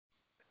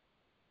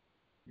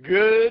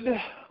Good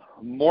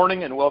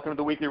morning and welcome to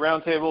the Weekly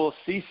Roundtable.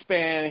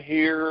 C-SPAN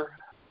here.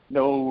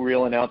 No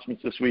real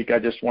announcements this week. I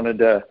just wanted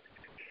to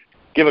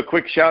give a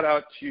quick shout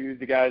out to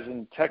the guys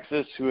in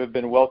Texas who have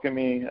been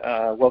welcoming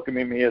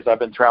me as I've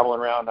been traveling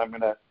around. I'm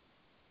going to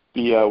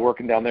be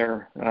working down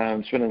there.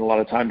 I'm spending a lot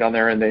of time down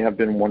there, and they have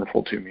been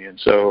wonderful to me. And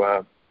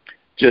so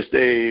just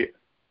a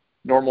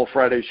normal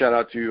Friday shout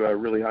out to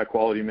really high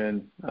quality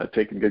men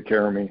taking good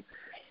care of me.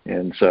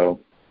 And so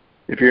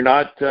if you're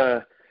not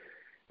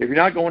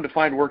going to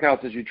find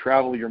workouts as you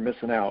travel, you're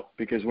missing out,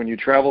 because when you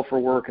travel for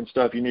work and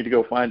stuff, you need to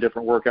go find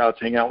different workouts,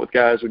 hang out with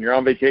guys. When you're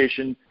on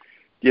vacation,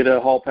 get a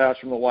hall pass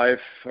from the wife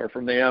or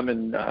from them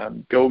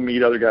and go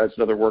meet other guys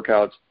at other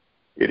workouts.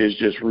 It is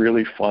just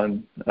really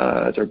fun.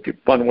 It's a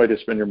fun way to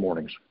spend your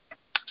mornings.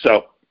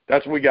 So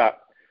that's what we got.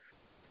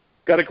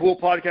 Got a cool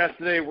podcast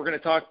today. We're going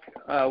to talk.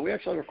 We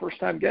actually have a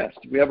first-time guest.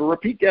 We have a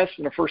repeat guest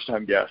and a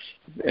first-time guest.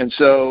 And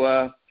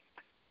so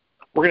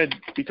we're going to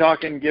be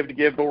talking give to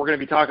give, but we're going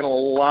to be talking a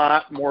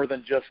lot more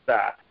than just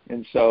that.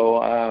 And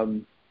so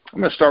I'm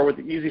going to start with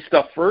the easy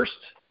stuff first.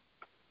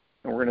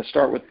 And we're going to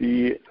start with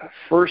the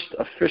first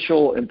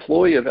official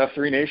employee of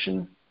F3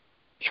 Nation.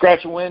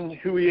 Scratch and Win,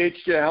 who EH'd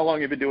you? How long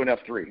have you been doing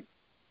F3?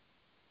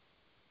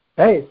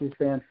 Hey,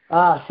 C-SPAN.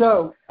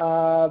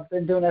 I've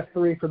been doing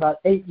F3 for about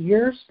 8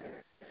 years.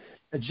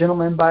 A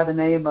gentleman by the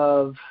name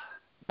of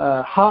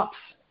Hops,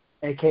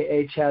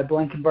 a.k.a. Chad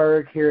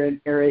Blankenberg, here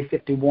in Area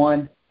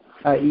 51,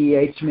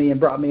 EH'd me and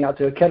brought me out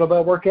to a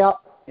kettlebell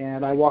workout,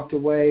 and I walked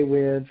away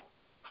with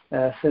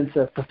a sense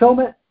of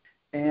fulfillment,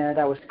 and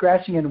I was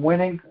scratching and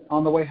winning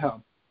on the way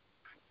home.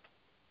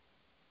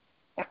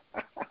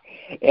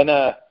 And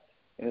a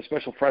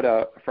special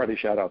Friday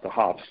shout out to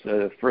Hops.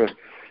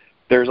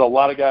 There's a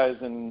lot of guys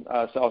in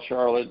South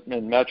Charlotte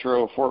and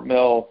Metro, Fort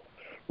Mill,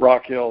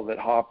 Rock Hill, that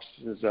Hops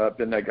has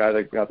been that guy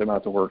that got them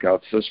out to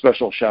workouts. So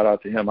special shout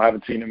out to him. I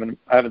haven't seen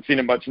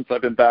him much since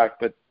I've been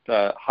back, but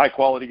high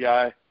quality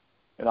guy,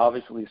 and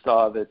obviously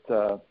saw that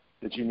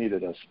you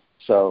needed us.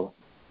 So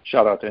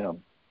shout out to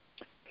him.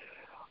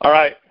 All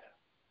right,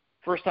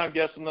 first time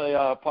guest on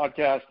the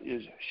podcast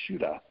is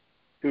Shuda,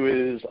 who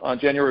is on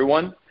January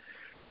 1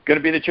 going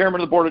to be the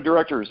chairman of the board of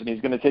directors, and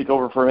he's going to take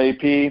over for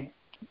AP.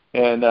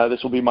 And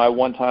this will be my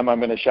one time I'm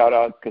going to shout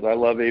out, because I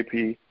love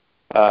AP.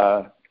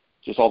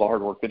 Just all the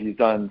hard work that he's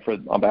done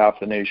on behalf of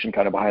the nation,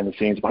 kind of behind the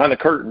scenes, behind the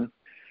curtain.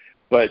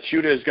 But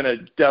Shuda is going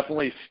to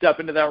definitely step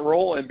into that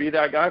role and be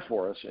that guy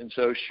for us. And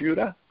so,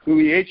 Shuda, who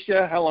EH'd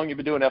you? How long have you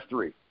been doing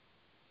F3?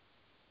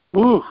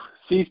 Ooh,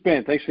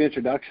 C-SPAN, thanks for the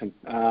introduction.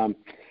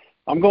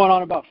 I'm going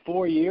on about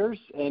 4 years.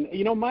 And,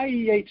 my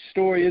EH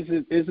story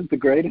isn't the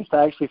greatest.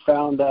 I actually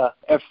found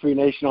F3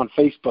 Nation on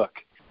Facebook.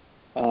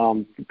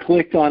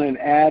 Clicked on an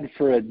ad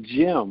for a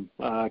gym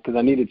because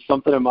I needed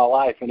something in my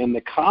life. And in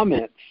the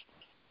comments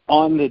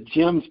on the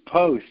gym's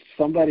post,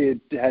 somebody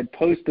had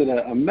posted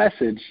a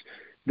message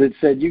that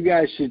said, you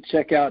guys should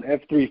check out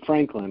F3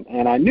 Franklin.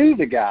 And I knew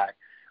the guy.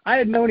 I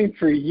had known him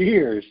for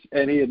years,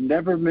 and he had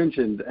never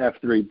mentioned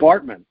F3.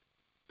 Bartman.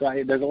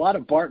 So there's a lot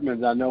of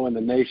Bartmans I know in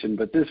the nation,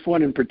 but this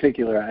one in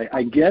particular,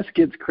 I guess,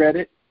 gets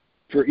credit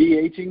for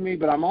EHing me,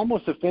 but I'm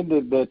almost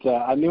offended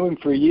that I knew him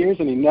for years,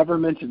 and he never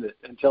mentioned it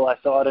until I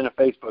saw it in a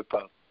Facebook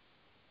post.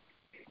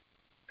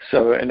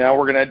 So, and now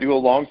we're going to do a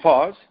long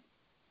pause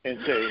and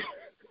say,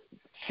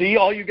 see,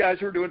 all you guys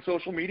who are doing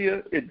social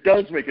media, it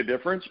does make a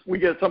difference. We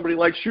get somebody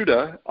like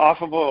Shuda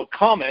off of a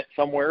comment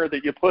somewhere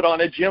that you put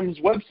on a gym's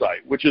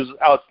website, which is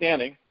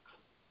outstanding.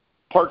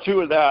 Part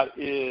two of that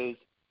is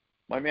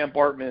my man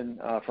Bartman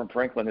from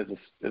Franklin is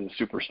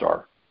a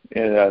superstar.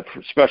 And a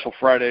special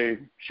Friday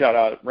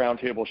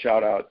roundtable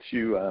shout out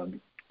to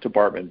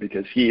Bartman,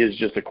 because he is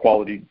just a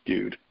quality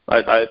dude.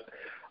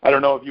 I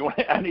don't know if you want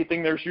to add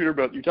anything there, Shooter,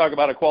 but you talk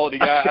about a quality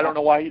guy. I don't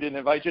know why he didn't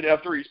invite you to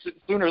F3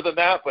 sooner than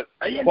that, but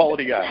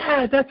quality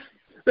guy.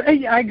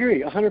 Yeah, I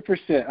agree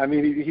 100%. I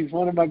mean, he's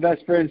one of my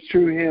best friends,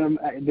 true him.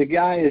 The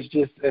guy is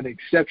just an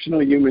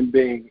exceptional human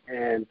being,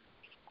 and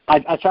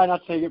I try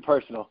not to take it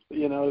personal.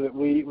 That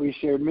we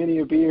shared many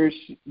a beers,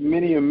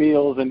 many a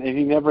meals, and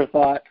he never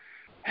thought,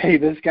 hey,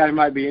 this guy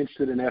might be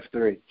interested in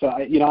F3. So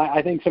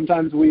I think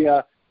sometimes we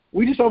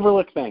just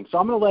overlook things. So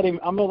I'm gonna let him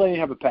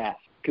have a pass,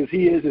 because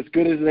he is as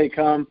good as they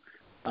come.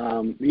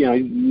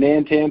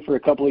 Nantan for a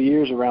couple of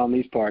years around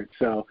these parts.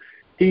 So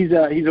he's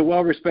a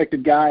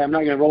well-respected guy. I'm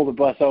not gonna roll the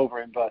bus over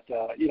him, but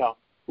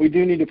we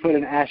do need to put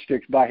an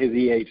asterisk by his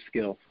EH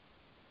skills.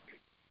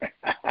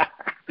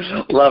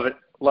 Love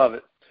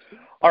it.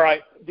 All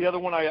right, the other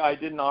one I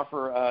didn't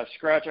offer,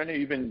 Scratch. I know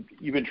you've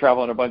been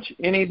traveling a bunch.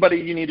 Anybody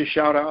you need to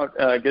shout out,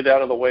 get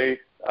out of the way?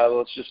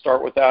 Let's just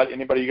start with that.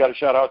 Anybody you got to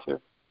shout out to?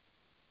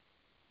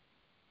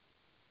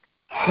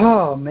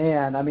 Oh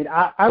man, I mean,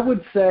 I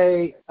would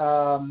say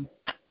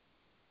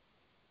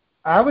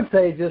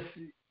just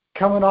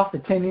coming off the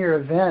 10-year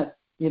event,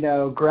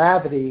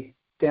 Gravity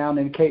down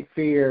in Cape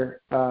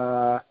Fear.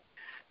 I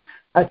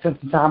spent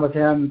some time with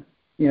him,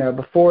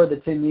 before the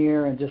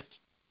 10-year, and just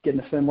getting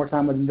to spend more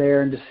time with him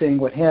there and just seeing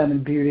what him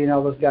and Beauty and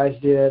all those guys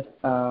did.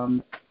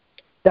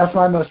 That's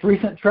my most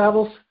recent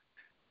travels.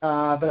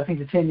 But I think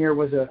the 10-year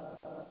was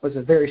was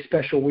a very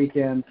special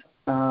weekend,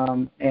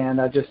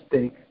 and I just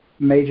think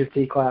major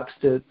T-claps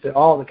to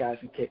all the guys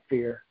in Cape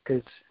Fear,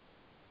 because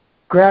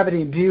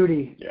gravity and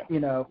beauty,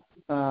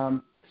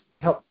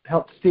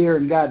 help steer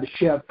and guide the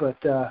ship. But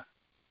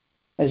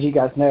as you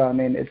guys know, I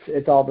mean,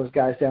 it's all those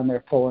guys down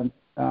there pulling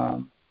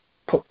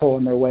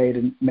their weight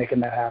and making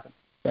that happen.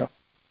 So.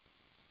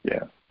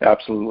 Yeah,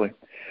 absolutely.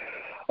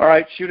 All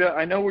right, Shuda,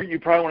 I know you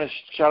probably want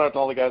to shout out to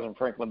all the guys in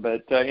Franklin,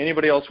 but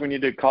anybody else we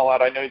need to call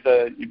out? I know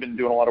that you've been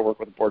doing a lot of work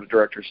with the board of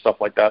directors, stuff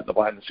like that, the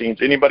behind the scenes.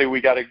 Anybody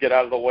we got to get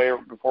out of the way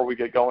before we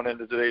get going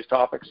into today's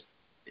topics?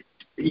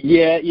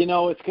 Yeah,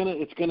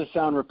 it's gonna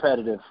sound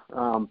repetitive,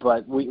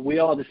 but we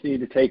all just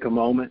need to take a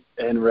moment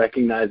and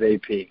recognize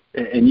AP,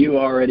 and you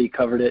already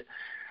covered it.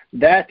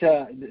 That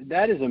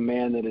is a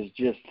man that is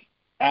just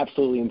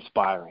absolutely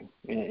inspiring,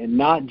 and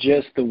not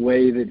just the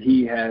way that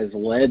he has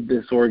led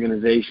this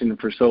organization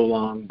for so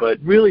long, but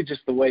really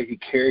just the way he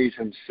carries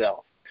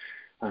himself.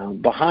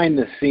 Behind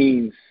the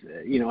scenes,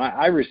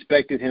 I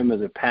respected him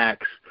as a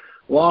PAX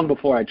long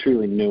before I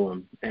truly knew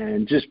him.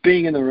 And just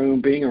being in the room,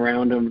 being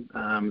around him,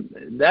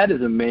 that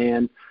is a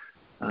man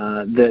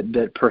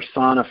that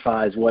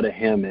personifies what a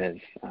him is.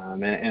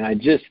 And I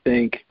just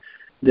think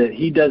that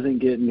he doesn't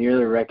get near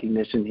the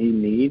recognition he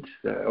needs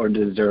or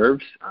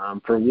deserves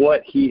for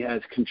what he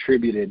has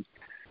contributed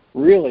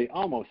really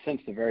almost since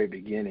the very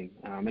beginning.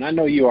 And I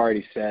know you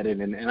already said it,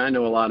 and I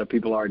know a lot of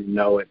people already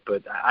know it,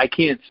 but I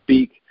can't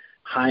speak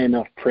high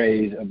enough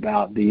praise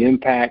about the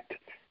impact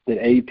that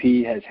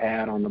AP has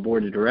had on the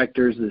board of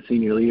directors, the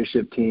senior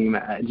leadership team.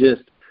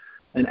 Just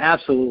an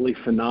absolutely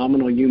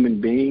phenomenal human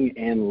being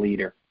and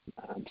leader.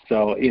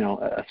 So,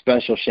 a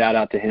special shout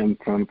out to him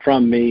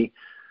from me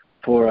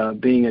for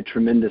being a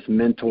tremendous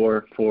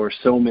mentor for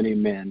so many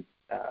men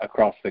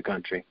across the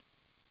country.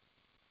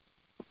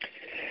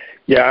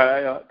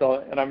 Yeah,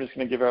 and I'm just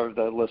going to give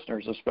the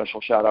listeners a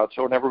special shout out.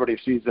 So when everybody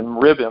sees him,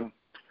 rib him.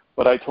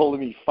 But I told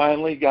him he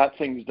finally got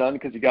things done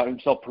because he got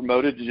himself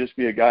promoted to just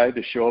be a guy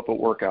to show up at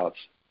workouts.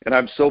 And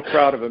I'm so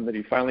proud of him that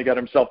he finally got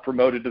himself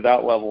promoted to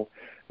that level,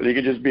 that he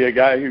could just be a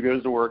guy who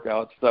goes to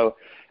workouts. So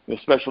a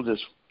special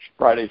just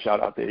Friday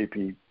shout out to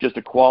AP. Just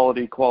a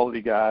quality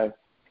guy.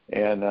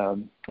 And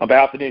on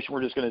behalf of the nation,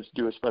 we're just going to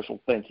do a special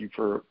thank you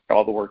for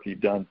all the work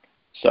you've done.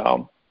 So,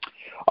 all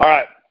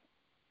right,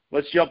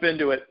 let's jump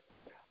into it.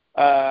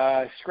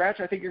 Scratch,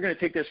 I think you're going to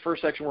take this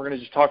first section. We're going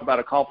to just talk about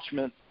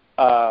accomplishments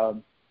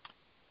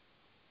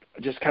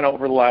just kind of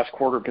over the last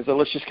quarter, because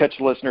let's just catch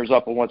the listeners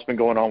up on what's been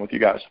going on with you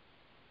guys.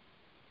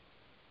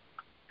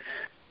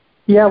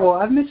 Yeah, well,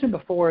 I've mentioned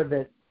before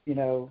that,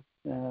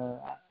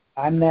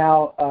 I'm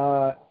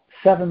now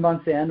 7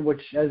 months in,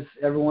 which, as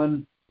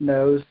everyone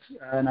knows,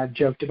 and I've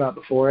joked about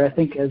before, I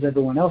think as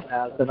everyone else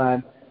has, that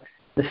I'm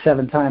the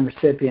 7-time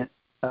recipient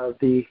of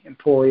the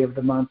Employee of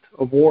the Month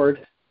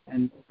award,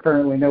 and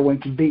currently no one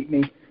can beat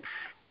me.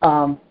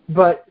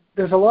 But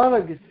there's a lot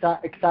of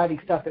exciting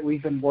stuff that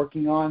we've been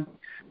working on,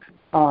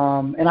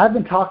 and I've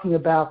been talking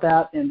about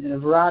that in a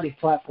variety of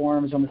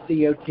platforms, on the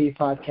COT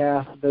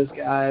podcast with those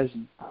guys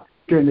and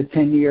during the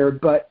 10-year.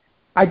 But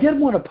I did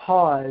want to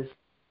pause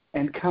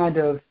and kind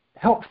of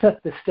help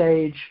set the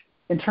stage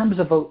in terms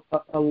of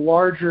a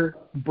larger,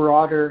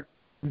 broader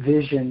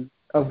vision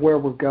of where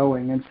we're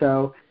going. And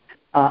so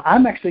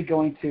I'm actually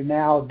going to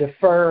now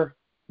defer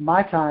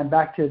my time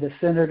back to the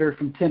senator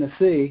from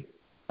Tennessee,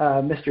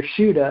 Mr.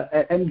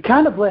 Shuda, and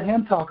kind of let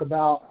him talk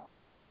about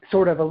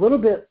sort of a little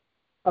bit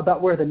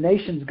about where the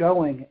nation's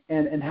going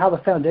and how the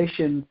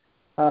foundation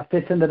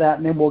fits into that,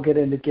 and then we'll get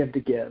into Give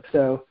to Give.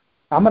 So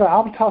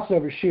I'll toss it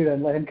over to Shuda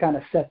and let him kind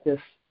of set this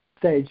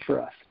stage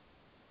for us.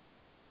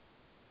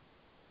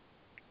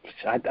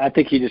 I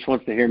think he just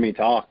wants to hear me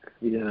talk.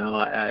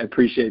 I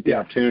appreciate the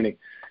opportunity.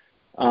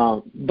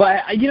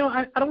 But I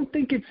don't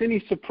think it's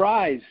any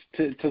surprise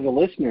to the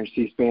listeners,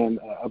 C-SPAN,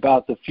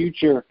 about the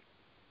future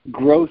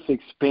growth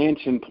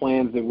expansion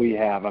plans that we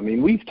have. I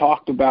mean, we've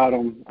talked about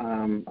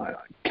them,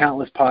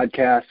 countless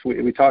podcasts.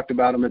 We talked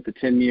about them at the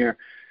 10-year.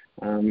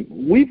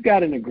 We've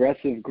got an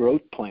aggressive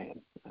growth plan.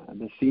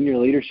 The senior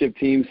leadership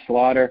team,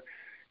 Slaughter,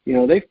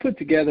 they've put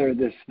together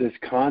this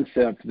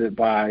concept that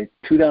by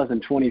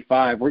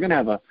 2025, we're going to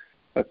have a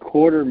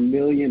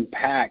 250,000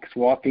 PAX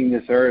walking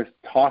this earth,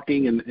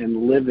 talking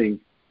and living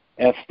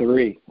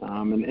F3.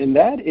 And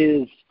that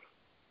is,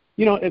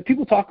 if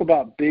people talk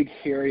about big,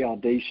 hairy,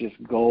 audacious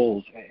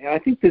goals, and I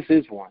think this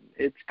is one,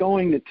 it's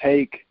going to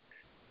take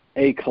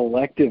a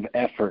collective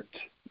effort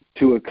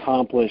to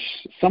accomplish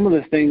some of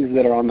the things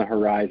that are on the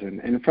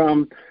horizon. And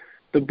from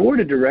the board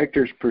of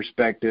directors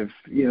perspective,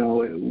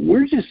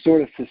 we're just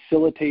sort of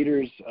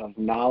facilitators of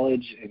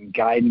knowledge and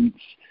guidance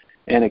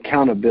and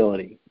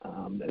accountability.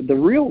 The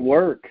real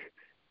work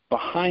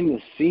behind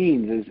the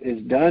scenes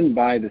is done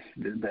by the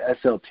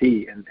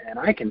SLT, and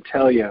I can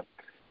tell you,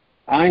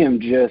 I am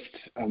just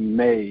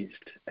amazed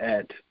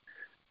at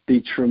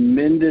the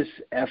tremendous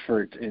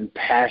effort and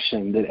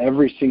passion that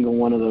every single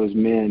one of those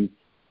men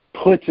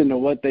puts into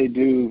what they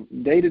do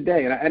day to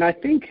day. And I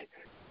think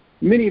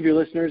many of your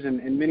listeners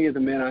and many of the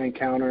men I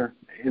encounter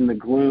in the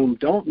gloom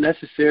don't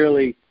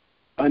necessarily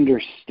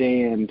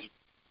understand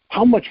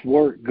how much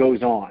work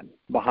goes on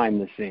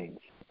behind the scenes.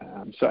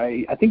 So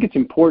I think it's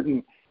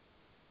important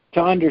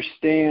to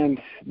understand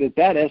that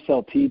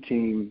SLT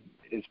team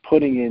is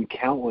putting in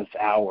countless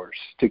hours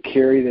to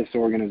carry this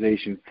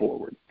organization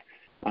forward.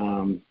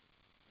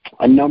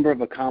 A number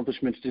of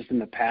accomplishments just in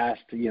the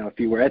past. If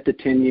you were at the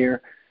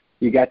 10-year,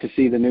 you got to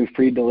see the new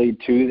Freed to Lead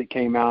 2 that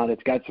came out.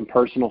 It's got some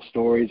personal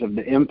stories of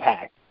the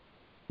impact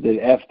that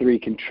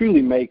F3 can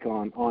truly make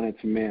on its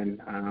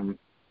men.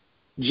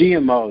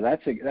 GMO,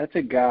 that's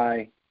a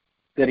guy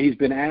that he's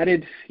been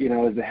added,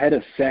 as the head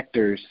of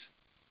sectors.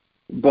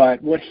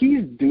 But what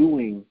he's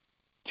doing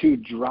to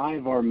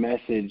drive our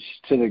message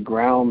to the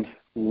ground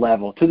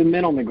level, to the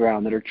men on the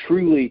ground that are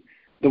truly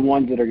the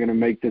ones that are going to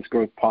make this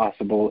growth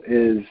possible,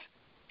 is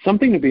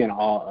something to be in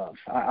awe of.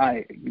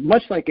 I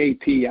much like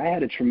AP, I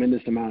had a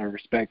tremendous amount of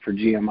respect for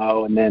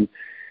GMO, and then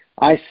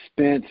I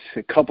spent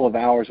a couple of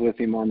hours with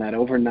him on that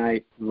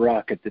overnight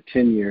ruck at the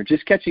 10-year,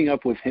 just catching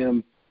up with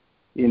him,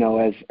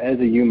 as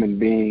a human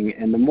being.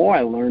 And the more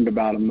I learned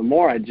about him, the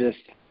more I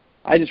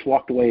just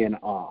walked away in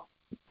awe.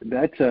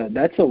 That's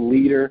a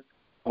leader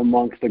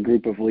amongst a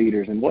group of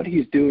leaders, and what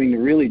he's doing to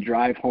really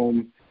drive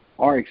home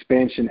our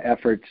expansion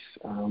efforts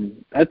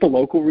at the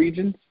local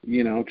regions,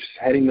 just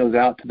heading those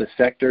out to the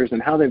sectors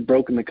and how they've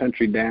broken the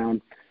country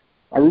down.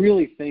 I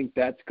really think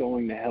that's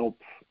going to help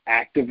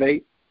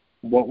activate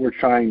what we're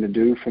trying to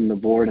do from the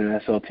board and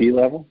SLT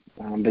level.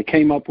 They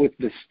came up with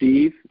the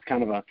Steve,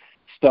 kind of a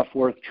stuff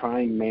worth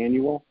trying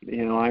manual.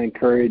 I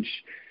encourage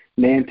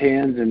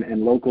NANTANs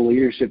and local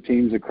leadership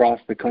teams across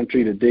the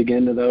country to dig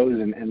into those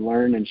and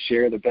learn and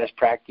share the best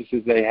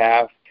practices they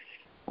have.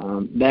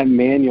 That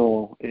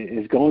manual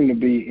is going to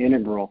be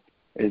integral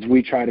as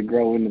we try to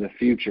grow into the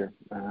future.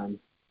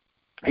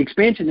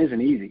 Expansion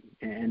isn't easy,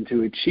 and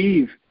to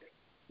achieve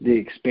the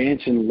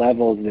expansion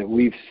levels that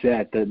we've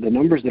set, the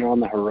numbers that are on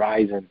the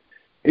horizon,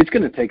 it's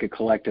going to take a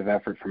collective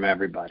effort from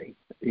everybody.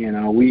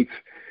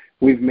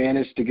 We've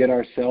managed to get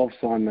ourselves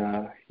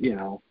on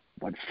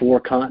 4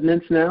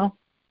 continents now.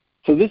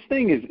 So this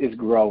thing is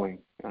growing,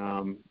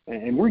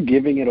 and we're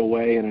giving it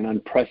away at an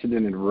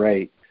unprecedented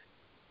rate.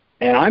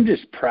 And I'm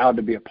just proud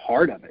to be a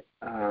part of it.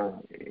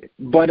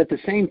 But at the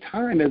same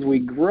time, as we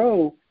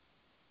grow,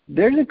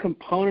 there's a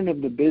component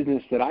of the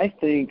business that I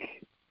think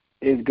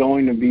is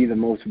going to be the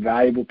most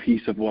valuable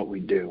piece of what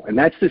we do, and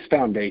that's this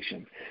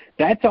foundation.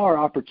 That's our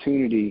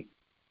opportunity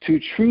to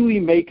truly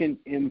make an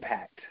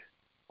impact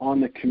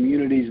on the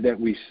communities that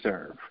we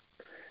serve.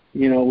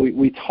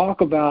 We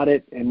talk about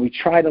it and we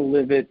try to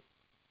live it,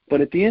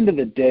 but at the end of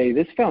the day,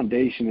 this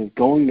foundation is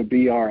going to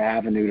be our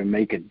avenue to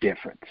make a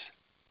difference.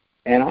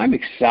 And I'm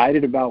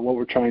excited about what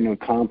we're trying to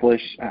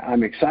accomplish.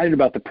 I'm excited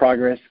about the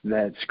progress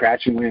that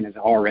Scratch and Win has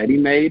already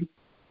made.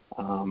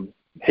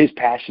 His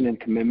passion and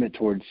commitment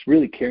towards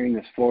really carrying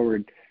this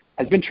forward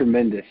has been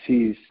tremendous.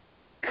 He's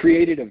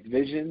created a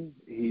vision.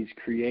 He's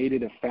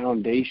created a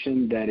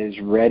foundation that is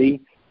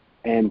ready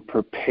and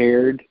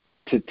prepared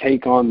to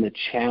take on the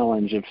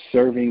challenge of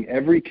serving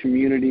every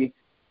community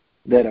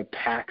that a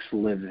PAX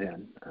lives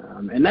in.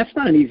 And that's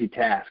not an easy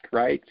task,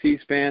 right,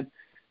 C-SPAN?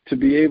 To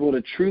be able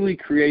to truly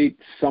create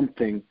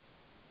something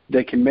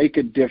that can make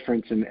a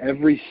difference in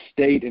every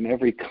state and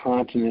every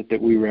continent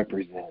that we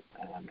represent.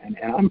 And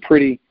I'm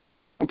pretty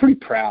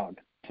proud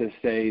to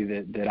say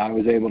that I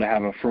was able to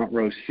have a front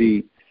row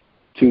seat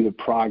to the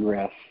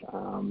progress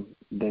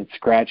that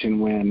Scratch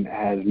and Win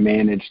has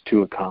managed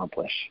to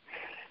accomplish.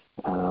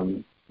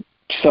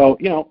 So,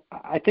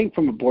 I think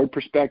from a board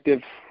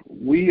perspective,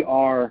 we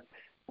are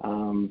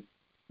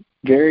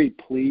very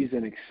pleased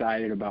and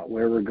excited about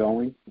where we're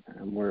going.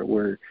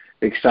 We're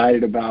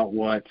excited about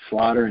what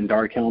Slaughter and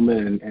Dark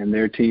Helmet and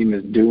their team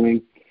is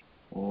doing,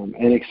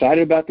 and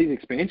excited about these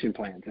expansion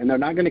plans. And they're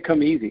not going to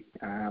come easy,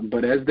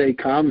 but as they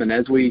come and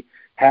as we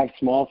have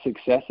small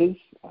successes,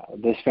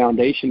 this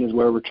foundation is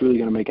where we're truly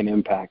going to make an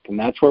impact, and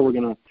that's where we're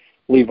going to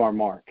leave our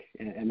mark.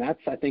 And that's,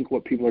 I think,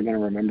 what people are going to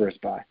remember us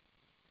by.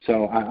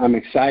 So I'm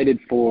excited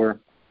for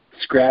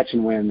Scratch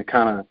and Win to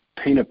kind of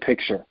paint a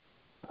picture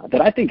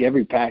that I think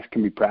every PAX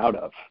can be proud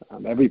of.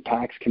 Every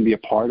PAX can be a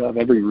part of.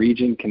 Every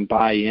region can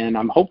buy in.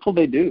 I'm hopeful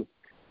they do,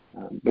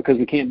 because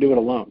we can't do it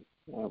alone.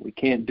 We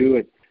can't do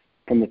it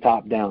from the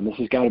top down. This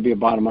has got to be a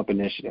bottom-up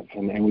initiative,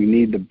 and we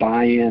need the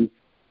buy-in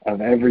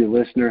of every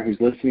listener who's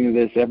listening to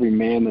this, every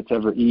man that's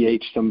ever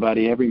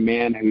somebody, every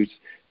man who's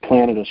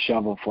planted a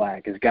shovel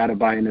flag has got to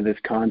buy into this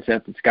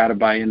concept. It's got to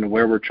buy into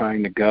where we're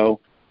trying to go,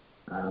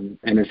 and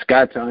it's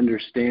got to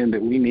understand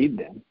that we need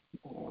them.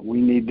 We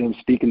need them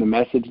speaking the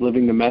message,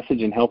 living the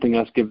message, and helping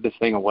us give this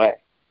thing away.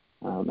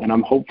 And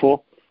I'm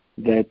hopeful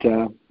that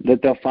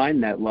they'll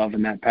find that love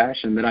and that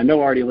passion that I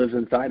know already lives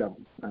inside of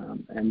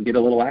them, and get a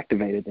little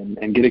activated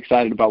and get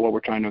excited about what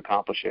we're trying to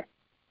accomplish here.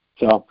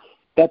 So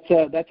that's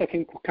I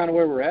think kind of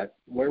where we're at,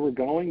 where we're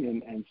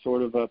going, and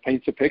sort of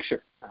paints a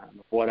picture of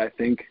what I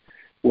think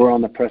we're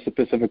on the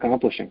precipice of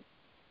accomplishing.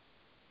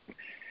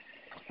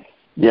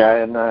 Yeah,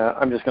 and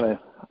I'm just gonna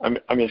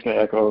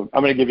echo.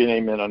 I'm gonna give you an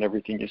amen on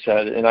everything you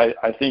said, and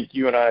I think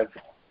you and I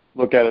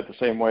look at it the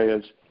same way.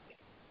 As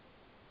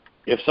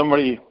if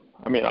somebody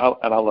I mean,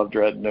 I love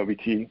Dread and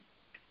OBT.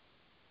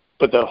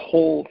 But the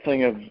whole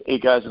thing of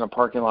 8 guys in a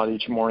parking lot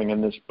each morning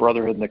and this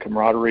brotherhood and the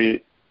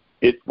camaraderie,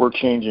 we're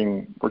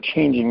changing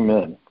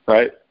men,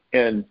 right?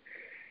 And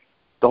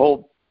the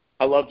whole,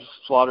 I love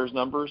Slaughter's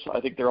numbers.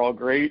 I think they're all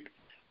great.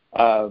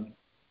 But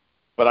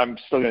I'm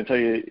still going to tell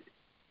you,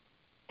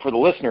 for the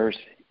listeners,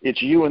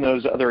 it's you and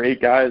those other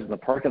 8 guys in the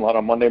parking lot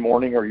on Monday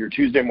morning, or your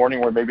Tuesday morning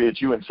where maybe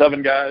it's you and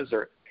 7 guys,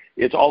 or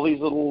it's all these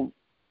little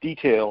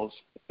details.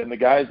 And the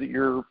guys that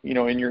you're,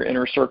 in your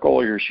inner circle,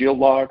 or your shield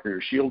lock or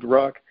your shield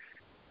ruck,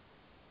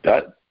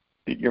 that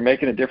you're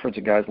making a difference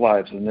in guys'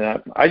 lives. And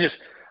I'm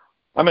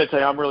going to tell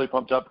you, I'm really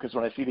pumped up because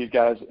when I see these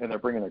guys and they're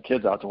bringing their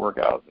kids out to work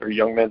out, or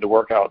young men to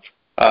work out,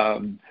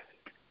 and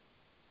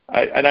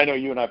I know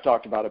you and I've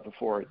talked about it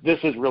before, this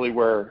is really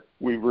where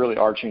we really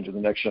are changing the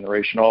next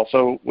generation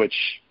also, which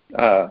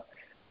I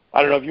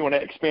don't know if you want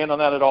to expand on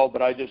that at all,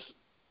 but I'm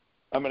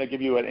going to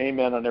give you an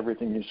amen on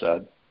everything you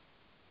said.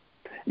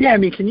 Yeah, I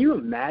mean, can you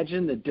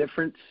imagine the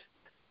difference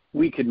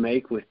we could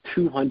make with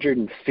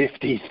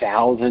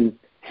 250,000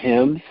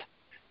 hymns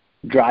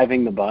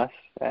driving the bus?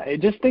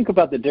 Just think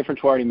about the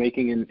difference we're already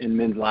making in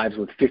men's lives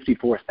with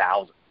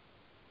 54,000.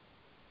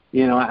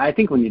 I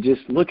think when you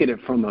just look at it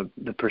from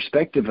the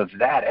perspective of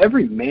that,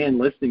 every man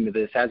listening to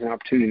this has an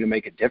opportunity to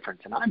make a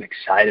difference, and I'm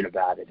excited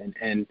about it.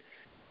 And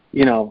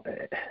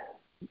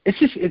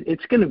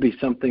it's going to be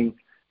something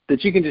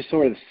that you can just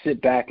sort of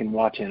sit back and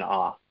watch in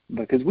awe,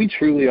 because we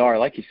truly are,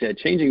 like you said,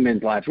 changing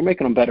men's lives. We're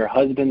making them better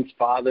husbands,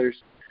 fathers,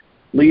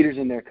 leaders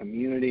in their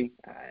community.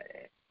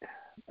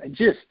 I'm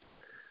just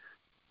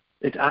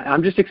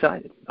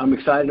excited. I'm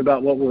excited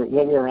about what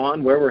we're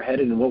on, where we're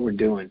headed, and what we're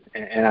doing.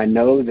 And I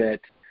know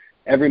that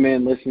every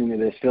man listening to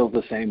this feels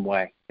the same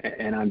way.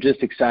 And I'm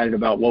just excited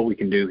about what we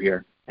can do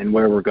here and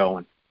where we're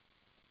going.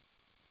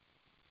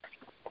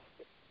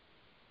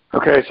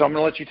 Okay, so I'm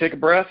going to let you take a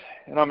breath,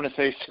 and I'm going to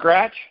say,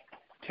 Scratch,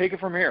 take it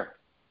from here.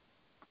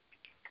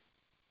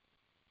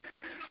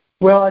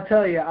 Well, I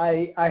tell you,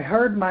 I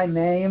heard my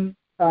name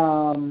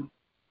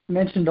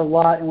mentioned a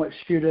lot in what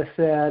Shuda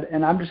said,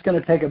 and I'm just going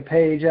to take a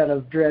page out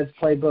of Dread's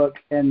playbook,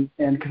 and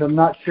because I'm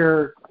not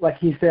sure, like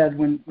he said,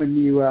 when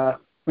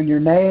your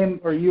name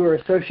or you are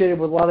associated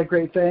with a lot of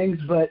great things,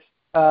 but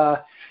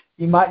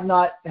you might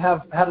not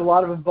have had a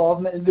lot of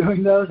involvement in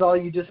doing those. All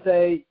you just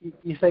say,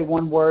 you say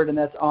one word, and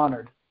that's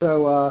honored.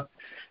 So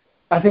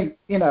I think,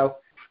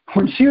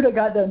 when Shuda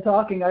got done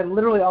talking, I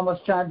literally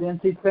almost chimed in.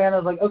 C-SPAN, I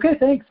was like, okay,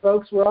 thanks,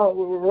 folks. We're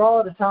all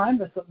out of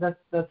time.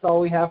 That's all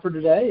we have for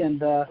today,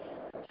 and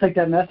take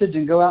that message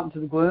and go out into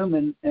the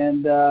gloom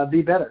and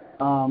be better.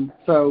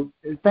 So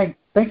thanks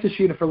to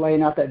Shuda for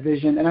laying out that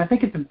vision, and I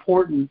think it's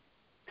important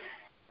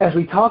as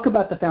we talk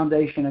about the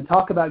foundation and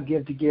talk about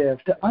Give to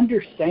Give to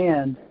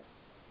understand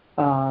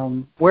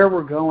where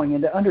we're going,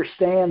 and to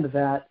understand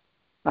that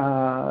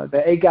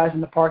the 8 guys in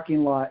the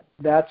parking lot,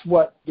 that's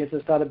what gets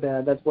us out of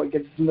bed. That's what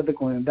gets us into the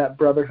gloom. That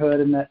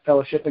brotherhood and that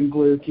fellowship and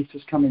glue keeps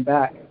us coming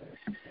back.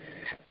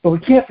 But we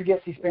can't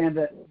forget, C-SPAN,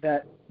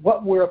 that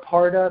what we're a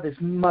part of is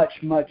much,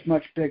 much,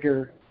 much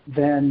bigger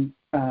than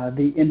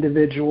the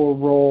individual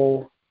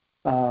role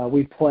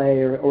we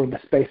play or the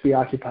space we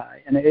occupy.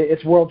 And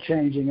it's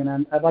world-changing,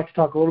 and I'd like to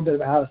talk a little bit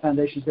about how the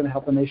foundation is going to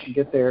help the nation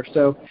get there.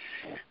 So,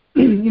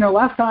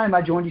 last time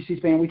I joined you,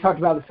 C-SPAN, we talked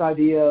about this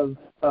idea of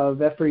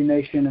F3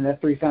 Nation and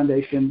F3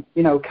 Foundation,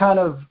 kind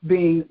of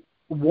being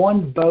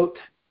one boat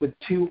with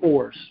 2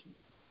 oars,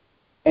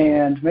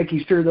 and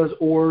making sure those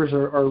oars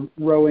are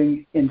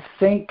rowing in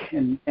sync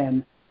and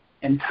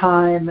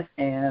time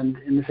and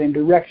in the same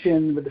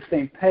direction with the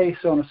same pace,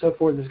 so on and so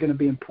forth, is going to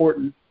be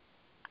important.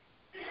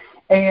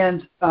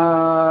 And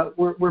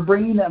we're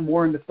bringing that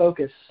more into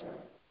focus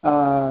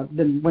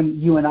than when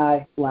you and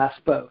I last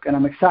spoke. And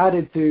I'm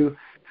excited to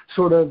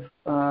sort of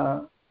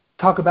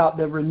talk about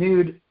the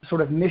renewed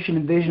sort of mission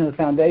and vision of the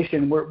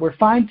foundation. We're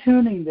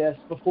fine-tuning this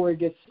before it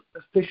gets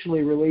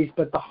officially released,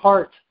 but the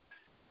heart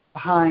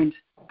behind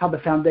how the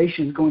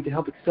foundation is going to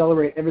help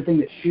accelerate everything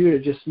that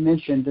Shuda just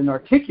mentioned and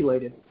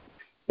articulated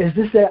is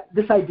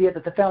this idea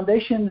that the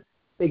foundation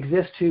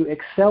exists to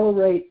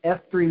accelerate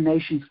F3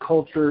 Nation's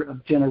culture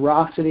of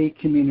generosity,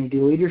 community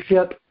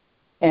leadership,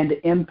 and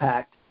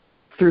impact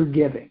through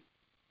giving.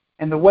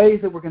 And the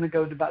ways that we're going to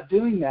go about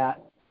doing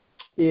that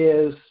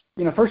is,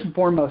 first and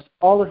foremost,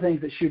 all the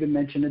things that Shuda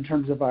mentioned in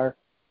terms of our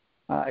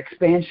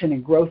expansion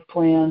and growth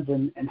plans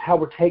and how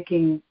we're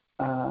taking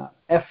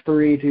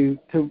F3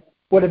 to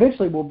what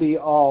eventually will be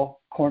all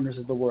corners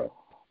of the world.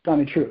 I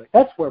mean, truly,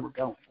 that's where we're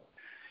going.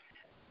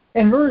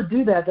 And in order to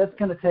do that, that's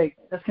going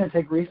to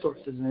take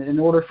resources. And in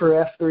order for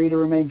F3 to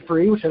remain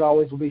free, which it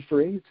always will be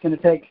free, it's going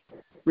to take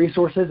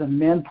resources and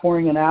men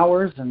pouring in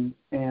hours and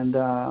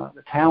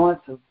the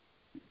talents of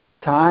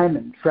time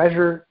and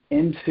treasure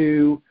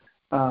into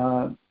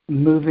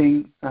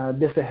moving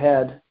this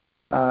ahead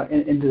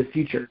into the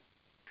future.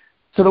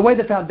 So the way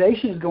the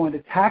foundation is going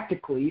to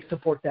tactically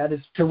support that is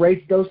to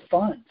raise those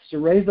funds,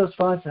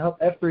 to help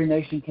F3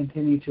 Nation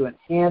continue to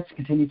enhance,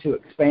 continue to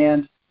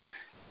expand,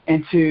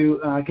 and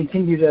to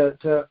continue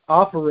to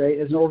operate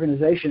as an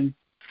organization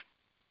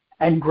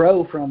and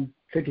grow from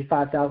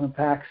 55,000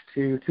 packs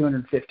to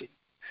 250.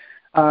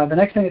 The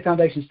next thing the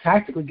foundation is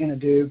tactically going to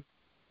do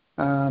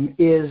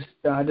is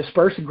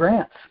disperse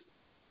grants.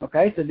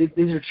 Okay, so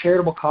these are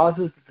charitable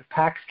causes that the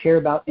PACs care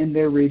about in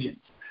their regions.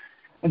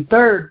 And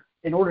third,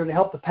 in order to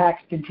help the PACs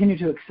continue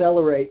to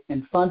accelerate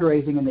in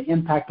fundraising and the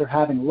impact they're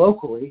having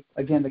locally,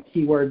 again, the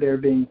key word there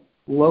being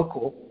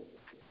local,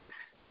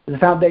 the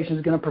foundation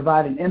is going to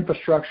provide an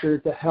infrastructure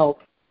to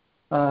help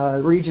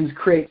regions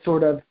create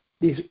sort of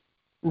these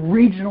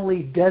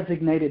regionally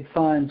designated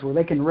funds where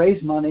they can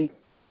raise money,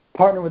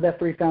 partner with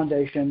F3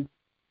 Foundation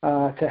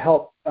to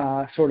help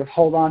sort of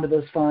hold on to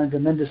those funds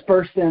and then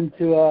disperse them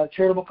to a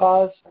charitable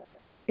cause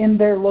in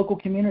their local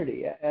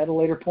community at a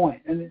later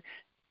point. And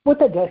what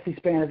that does,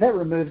 C-SPAN, is that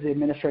removes the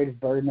administrative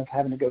burden of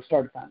having to go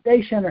start a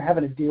foundation or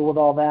having to deal with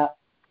all that.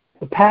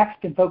 The PACs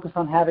can focus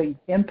on having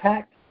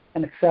impact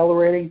and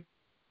accelerating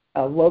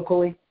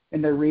locally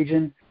in their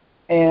region,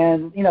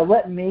 and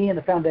let me and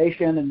the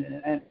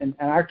foundation and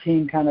our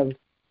team kind of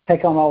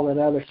take on all that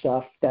other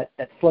stuff that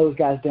slows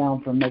guys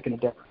down from making a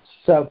difference.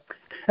 So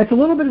it's a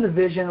little bit of the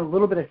vision, a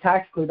little bit of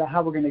tactically about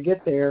how we're going to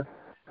get there,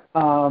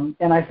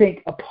 and I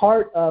think a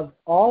part of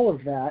all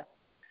of that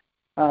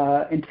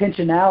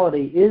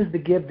intentionality is the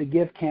Give to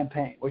Give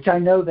campaign, which I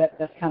know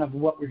that's kind of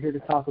what we're here to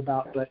talk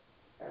about, but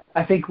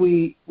I think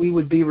we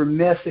would be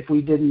remiss if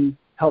we didn't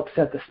help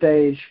set the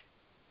stage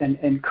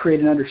and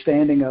create an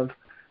understanding of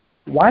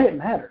why it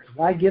matters,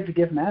 why Give to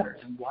Give matters,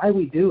 and why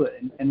we do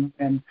it,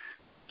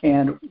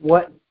 and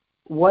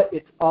what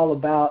it's all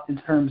about in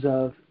terms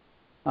of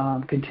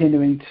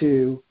continuing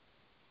to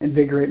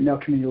invigorate male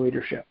community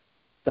leadership.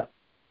 So.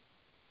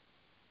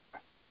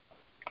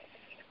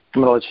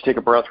 I'm going to let you take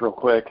a breath real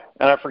quick.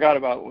 And I forgot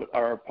about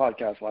our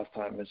podcast last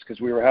time. It's because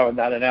we were having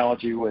that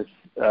analogy with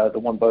the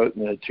one boat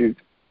and the two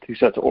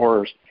sets of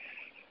oars,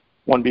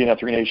 one being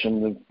F3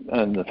 Nation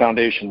and the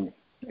foundation.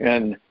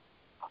 And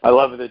I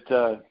love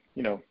that,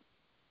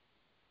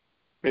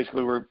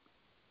 basically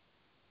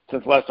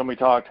since last time we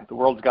talked, the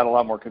world's got a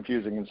lot more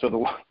confusing. And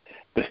so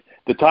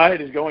the tide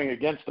is going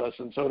against us.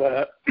 And so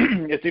that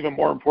it's even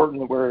more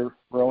important that we're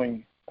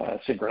rowing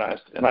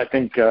synchronized. And I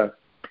think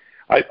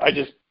I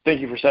just thank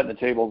you for setting the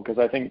table, because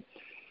I think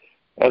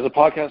as the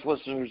podcast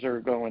listeners are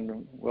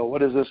going, well,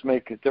 what does this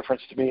make a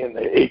difference to me and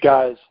the 8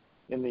 guys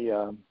in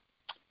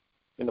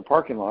the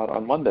parking lot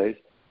on Mondays?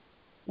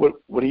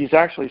 What he's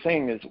actually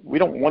saying is we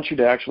don't want you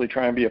to actually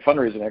try and be a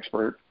fundraising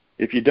expert.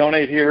 If you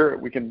donate here,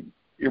 we can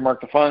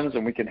earmark the funds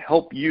and we can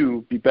help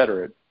you be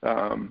better at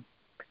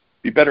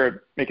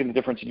making the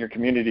difference in your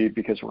community,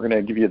 because we're going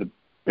to give you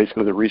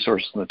basically the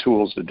resources and the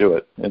tools to do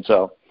it. And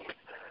so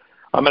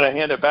I'm going to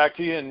hand it back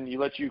to you and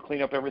let you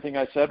clean up everything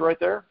I said right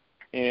there,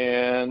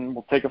 and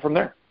we'll take it from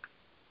there.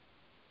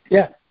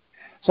 Yeah.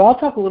 So I'll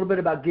talk a little bit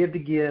about Give to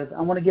Give.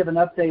 I want to give an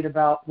update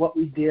about what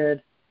we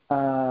did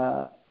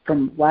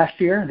from last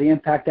year, the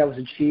impact that was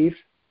achieved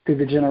through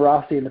the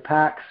generosity of the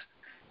PACs.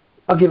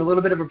 I'll give a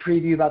little bit of a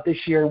preview about this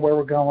year and where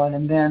we're going,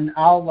 and then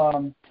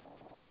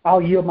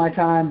I'll yield my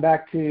time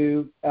back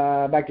to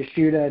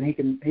Shuda,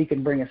 and he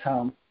can bring us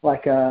home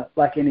like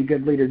any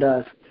good leader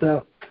does.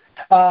 So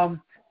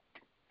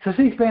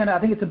C-SPAN, I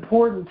think it's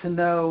important to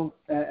know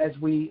as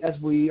we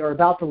are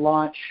about to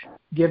launch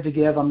Give to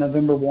Give on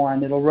November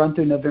 1, it'll run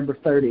through November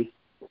 30.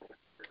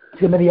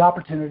 It's going to be the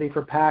opportunity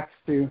for PACs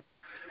to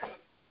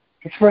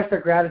express their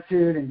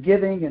gratitude and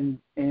giving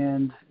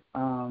and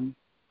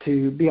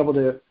to be able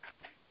to,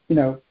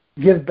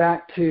 give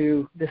back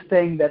to this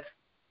thing that's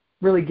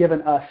really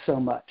given us so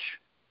much.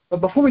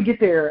 But before we get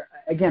there,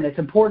 again, it's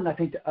important, I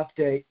think, to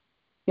update,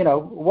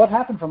 what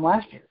happened from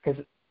last year,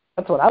 because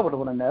that's what I would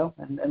want to know.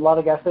 And a lot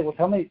of guys say, well,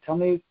 tell me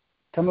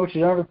what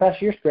you've done over the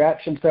past year,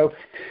 Scratch. And so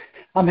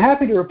I'm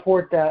happy to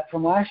report that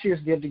from last year's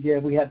Give to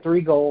Give, we had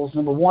 3 goals.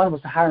 Number 1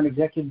 was to hire an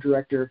executive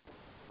director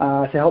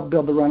to help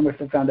build the Run With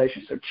the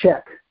Foundation. So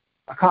check.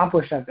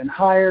 Accomplished. I've been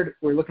hired.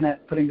 We're looking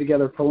at putting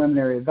together a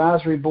preliminary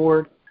advisory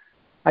board.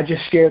 I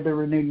just shared the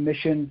renewed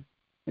mission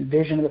and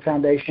vision of the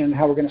foundation,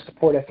 how we're going to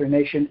support F3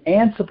 Nation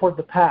and support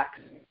the PACs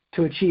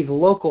to achieve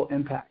local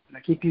impact. And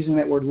I keep using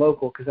that word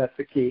local because that's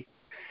the key.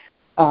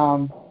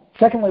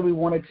 Secondly, we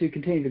wanted to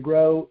continue to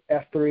grow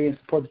F3 and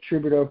support the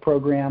Troubadour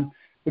program,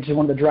 which is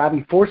one of the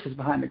driving forces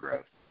behind the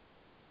growth.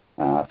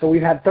 So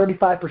we've had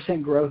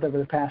 35% growth over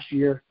the past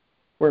year.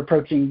 We're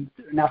approaching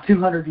now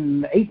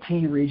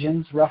 218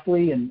 regions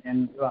roughly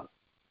and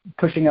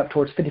pushing up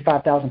towards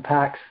 55,000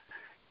 packs.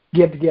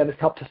 Give to Give has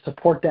helped to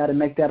support that and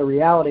make that a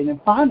reality. And then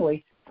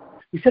finally,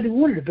 we said we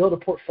wanted to build a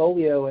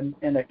portfolio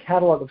and a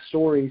catalog of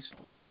stories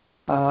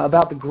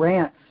about the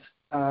grants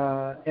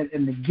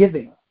and the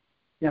giving.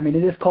 I mean,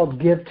 it is called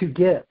Give to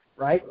Give,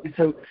 right? And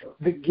so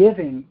the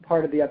giving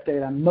part of the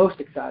update I'm most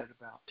excited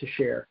about to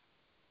share,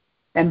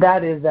 and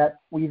that is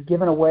that we've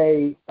given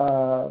away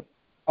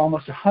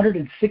almost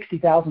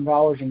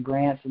 $160,000 in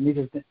grants, and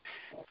these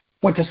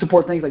went to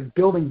support things like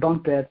building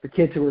bunk beds for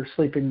kids who are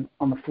sleeping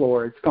on the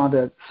floor. It's gone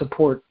to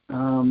support,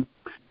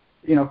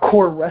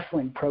 core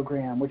wrestling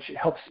program, which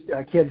helps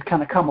kids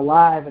kind of come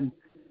alive and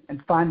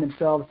find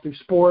themselves through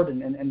sport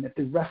and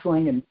through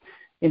wrestling, and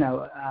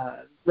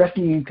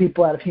rescuing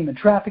people out of human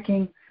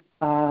trafficking.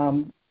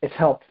 It's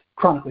helped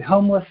chronically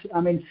homeless.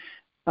 I mean,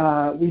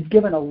 we've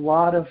given a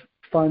lot of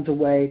funds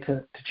away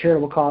to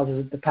charitable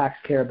causes that the PACs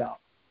care about.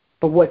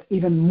 But what's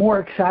even more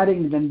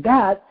exciting than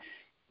that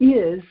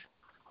is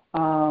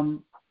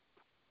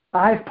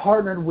I've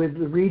partnered with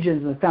the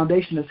regions, and the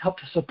foundation has helped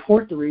to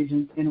support the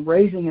regions in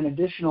raising an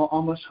additional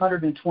almost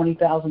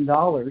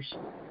 $120,000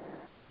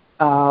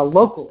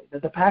 locally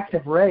that the PACs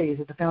have raised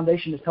that the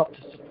foundation has helped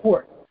to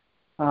support.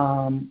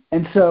 And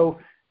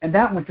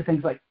that went to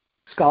things like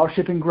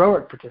scholarship and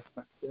grower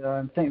participants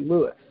in St.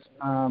 Louis.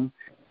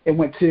 It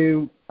went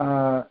to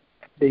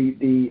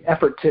the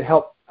effort to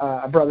help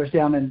brothers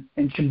down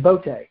in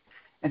Chimbote.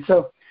 And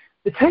so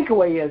the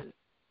takeaway is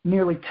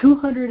nearly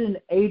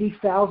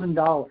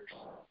 $280,000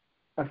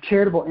 of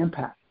charitable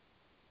impact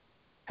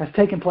has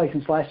taken place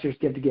since last year's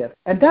Give to Give.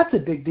 And that's a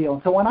big deal.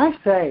 And so when I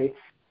say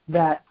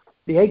that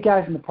the 8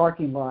 guys in the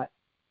parking lot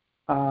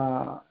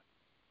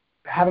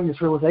having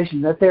this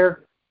realization that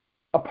they're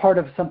a part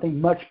of something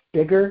much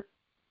bigger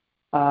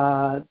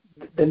than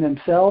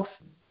themselves,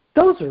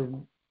 that's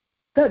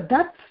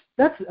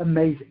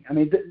amazing. I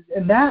mean,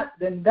 and that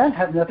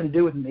has nothing to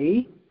do with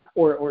me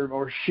or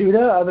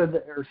Shuda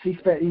or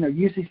C-SPAN,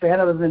 UC-SPAN,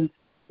 other than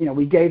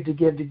we gave to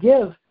give to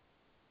give.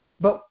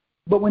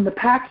 But when the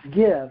PACs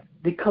give,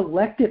 the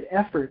collective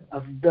effort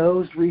of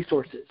those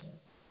resources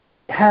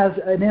has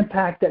an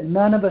impact that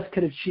none of us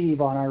could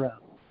achieve on our own.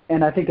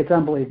 And I think it's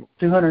unbelievable.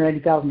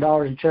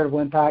 $280,000 in charitable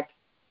impact.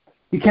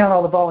 You count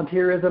all the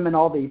volunteerism and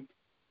all the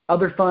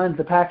other funds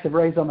the PACs have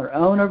raised on their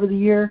own over the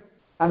year.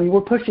 I mean,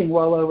 we're pushing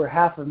well over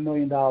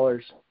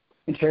 $500,000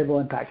 in charitable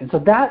impact. And so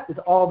that is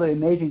all the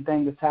amazing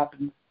thing that's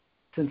happened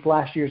since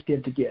last year's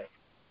Give to Give.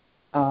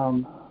 I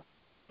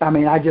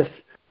mean,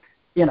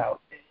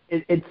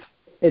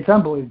 it's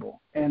unbelievable.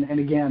 And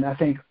again, I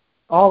think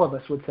all of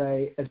us would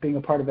say, as being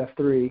a part of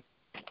F3,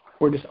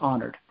 we're just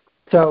honored.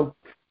 So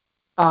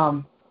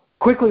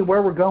quickly,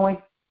 where we're going,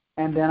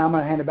 and then I'm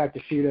going to hand it back to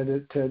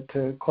Shuda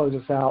to close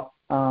us out.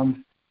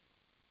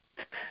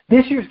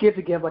 This year's Give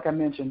to Give, like I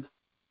mentioned,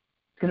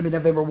 it's going to be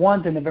November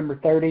 1 to November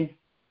 30.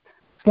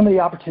 It's going to be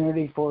the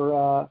opportunity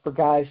for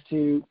guys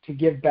to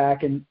give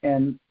back.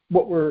 And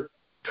what we're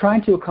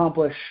trying to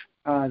accomplish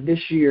this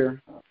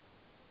year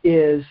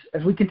is,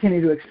 as we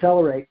continue to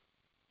accelerate,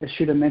 as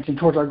Shuda mentioned,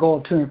 towards our goal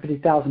of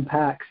 250,000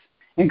 PACs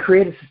and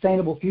create a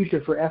sustainable future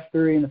for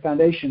F3 and the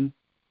foundation,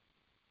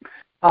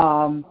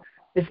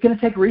 it's going to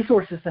take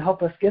resources to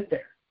help us get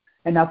there.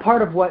 And now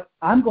part of what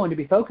I'm going to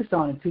be focused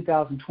on in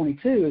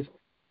 2022 is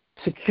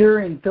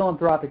securing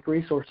philanthropic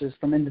resources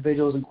from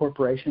individuals and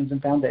corporations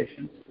and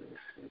foundations.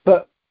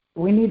 But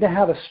we need to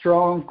have a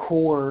strong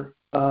core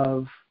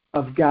of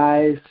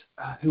guys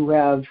who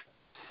have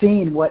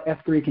seen what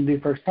F3 can do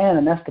firsthand,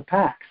 and that's the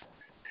PACs.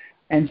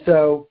 And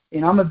so,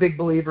 I'm a big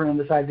believer in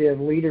this idea of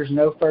leaders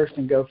know first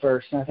and go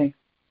first. And I think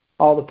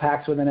all the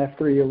PACs within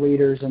F3 are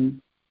leaders, and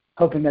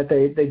hoping that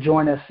they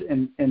join us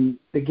in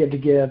the Give to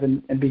Give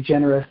and be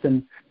generous.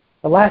 And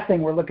the last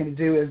thing we're looking to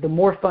do is the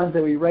more funds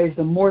that we raise,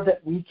 the more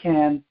that we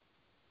can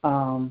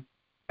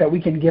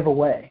give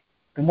away,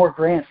 the more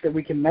grants that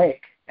we can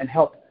make and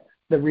help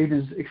the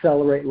regions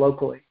accelerate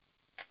locally.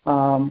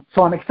 So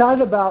I'm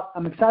excited about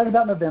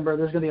November.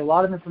 There's going to be a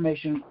lot of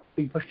information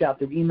being pushed out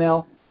through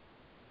email,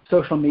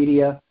 social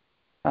media,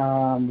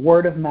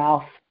 word of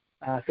mouth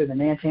through the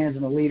Nantans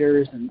and the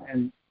leaders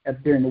and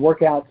during the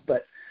workouts.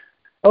 But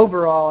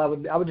overall,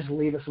 I would just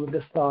leave us with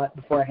this thought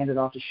before I hand it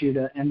off to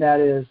Shuda, and that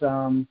is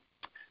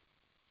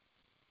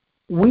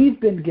we've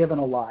been given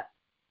a lot.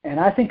 And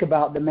I think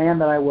about the man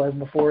that I was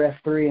before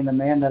F3 and the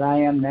man that I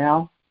am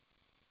now,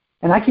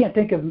 and I can't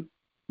think of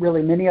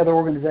really many other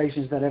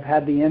organizations that have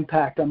had the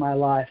impact on my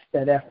life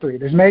that F3.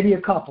 There's maybe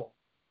a couple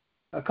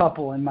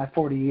in my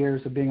 40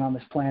 years of being on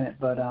this planet,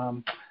 but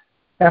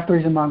F3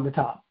 is among the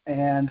top.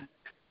 And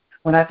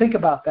when I think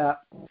about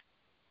that,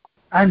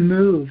 I'm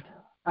moved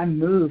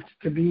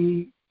to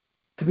be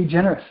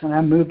generous, and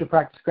I'm moved to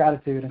practice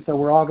gratitude. And so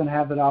we're all going to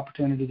have that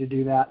opportunity to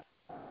do that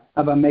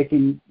by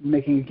making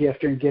a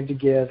gift or Give to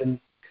Give.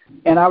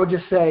 And I would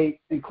just say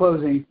in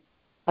closing,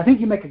 I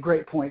think you make a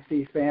great point,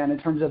 C-SPAN, in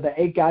terms of the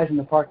 8 guys in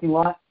the parking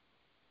lot.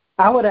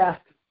 I would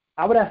ask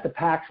the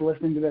PACs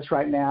listening to this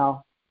right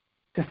now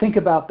to think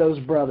about those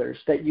brothers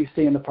that you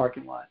see in the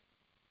parking lot,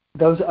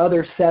 those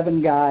other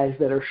 7 guys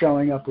that are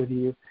showing up with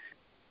you.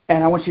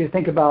 And I want you to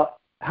think about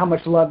how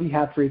much love you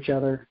have for each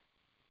other,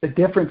 the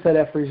difference that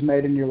F3's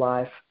made in your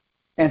life,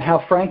 and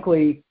how,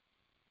 frankly,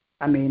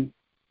 I mean,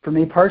 for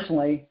me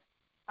personally,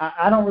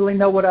 I don't really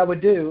know what I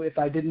would do if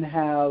I didn't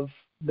have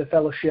the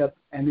fellowship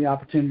and the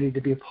opportunity to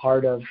be a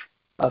part of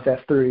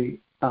F3.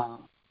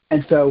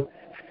 And so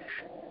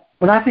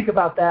when I think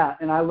about that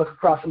and I look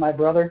across at my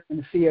brother in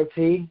the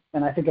COT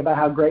and I think about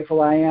how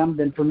grateful I am,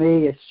 then for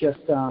me it's just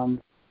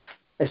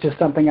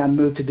something I'm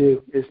moved to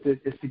do is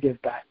to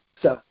give back.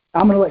 So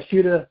I'm going to let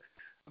Shuda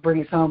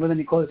bring us home with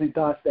any closing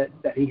thoughts that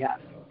he has.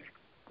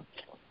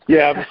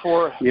 Yeah,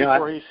 before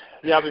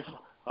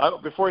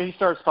he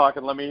starts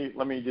talking, let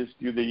me just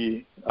do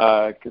the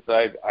because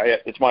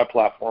it's my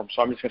platform,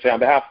 so I'm just going to say on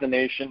behalf of the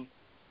nation,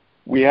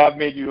 we have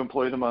made you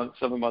Employee of the Month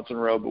 7 months in a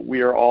row, but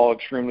we are all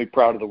extremely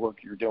proud of the work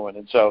you're doing.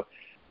 And so,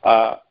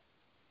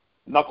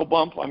 knuckle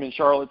bump. I'm in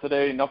Charlotte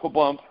today. Knuckle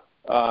bump.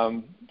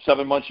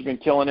 7 months you've been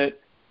killing it.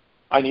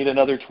 I need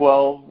another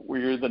 12 where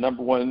you're the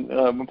number one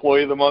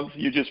Employee of the Month.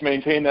 You just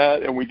maintain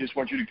that, and we just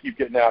want you to keep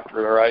getting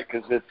after it, all right?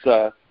 Because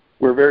it's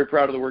we're very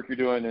proud of the work you're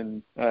doing,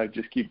 and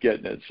just keep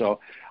getting it. So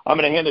I'm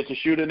going to hand it to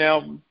Shooter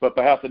now, but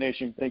behalf of the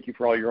nation, thank you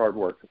for all your hard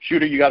work.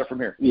 Shooter, you got it from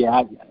here.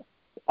 Yeah,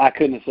 I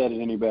couldn't have said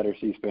it any better,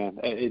 C-SPAN.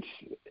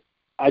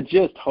 I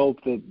just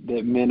hope that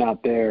men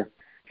out there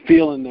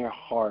feel in their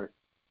heart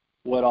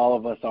what all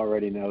of us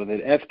already know,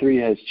 that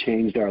F3 has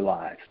changed our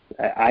lives.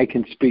 I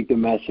can speak the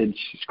message.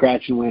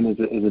 Scratch and Win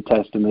is a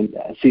testament.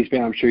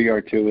 C-SPAN, I'm sure you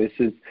are too.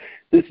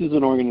 This is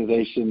an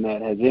organization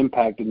that has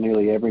impacted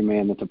nearly every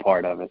man that's a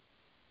part of it.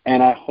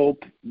 And I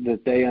hope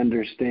that they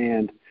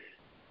understand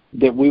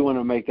that we want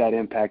to make that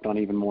impact on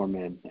even more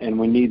men, and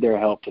we need their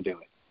help to do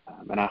it.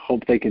 And I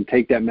hope they can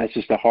take that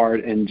message to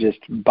heart and just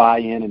buy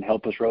in and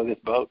help us row this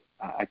boat.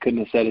 I couldn't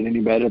have said it any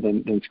better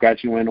than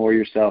Scratch and Win or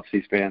yourself,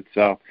 C-SPAN.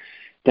 So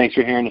thanks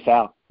for hearing us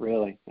out,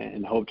 really,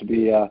 and hope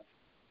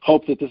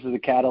that this is a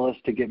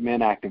catalyst to get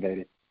men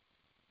activated.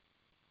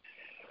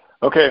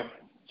 Okay,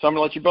 so I'm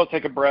going to let you both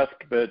take a breath,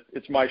 but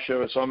it's my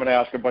show, so I'm going to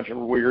ask a bunch of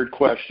weird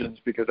questions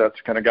because that's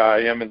the kind of guy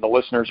I am, and the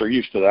listeners are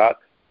used to that.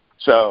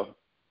 So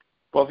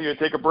both of you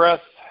take a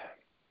breath,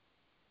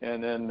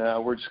 and then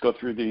we'll just go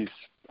through these.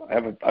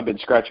 I've been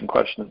scratching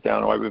questions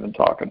down while we've been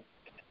talking.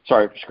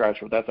 Sorry for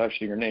scratching, but that's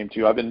actually your name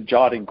too. I've been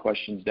jotting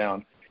questions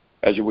down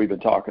as we've been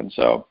talking.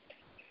 So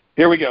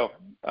here we go.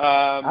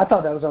 I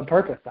thought that was on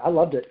purpose. I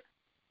loved it.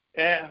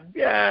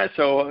 Yeah.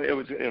 So it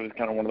was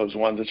kind of one of those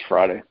ones. It's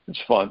Friday. It's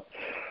fun.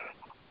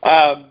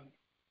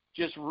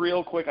 Just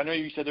real quick, I know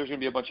you said there's going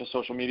to be a bunch of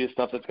social media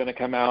stuff that's going to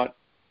come out.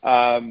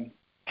 Kind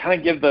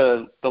of give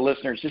the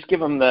listeners, just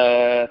give them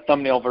the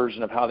thumbnail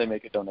version of how they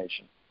make a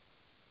donation.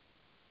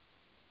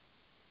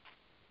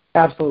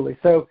 Absolutely.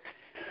 So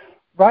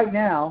right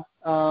now,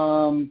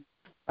 I'm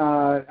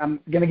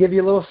going to give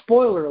you a little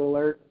spoiler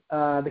alert.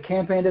 The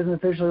campaign doesn't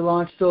officially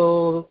launch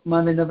till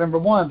Monday, November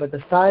 1, but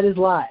the site is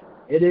live.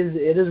 It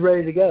is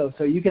ready to go.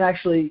 So you can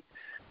actually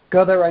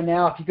go there right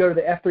now. If you go to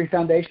the F3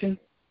 Foundation,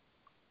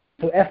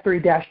 so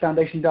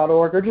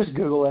f3-foundation.org, or just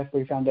Google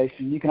F3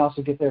 Foundation. You can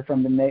also get there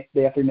from the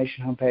F3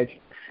 Nation homepage.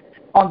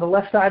 On the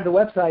left side of the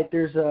website,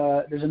 there's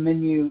a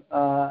menu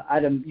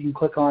item you can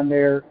click on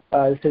there.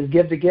 It says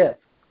Give to Give.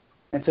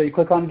 And so you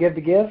click on Give to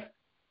Give,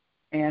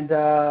 and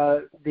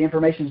the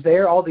information's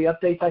there. All the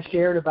updates I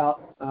shared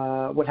about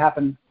what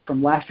happened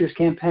from last year's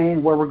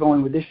campaign, where we're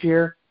going with this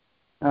year.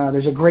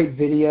 There's a great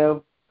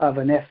video of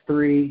an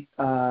F3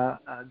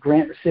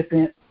 grant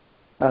recipient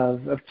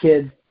of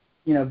kids,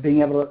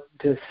 being able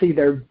to see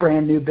their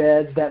brand new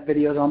beds. That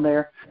video's on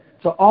there.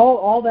 So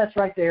all that's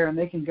right there, and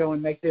they can go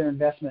and make their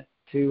investment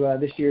to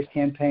this year's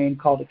campaign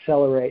called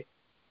Accelerate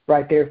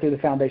right there through the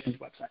Foundation's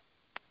website.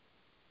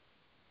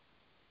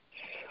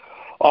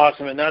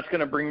 Awesome, and that's going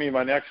to bring me to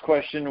my next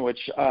question, which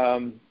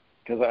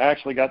because I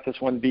actually got this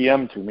one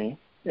DM'd to me,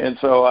 and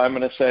so I'm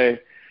going to say,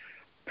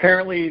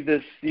 apparently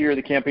this year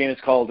the campaign is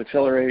called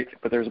Accelerate,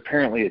 but there's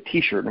apparently a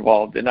T-shirt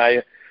involved, and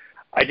I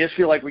just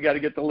feel like we got to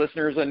get the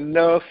listeners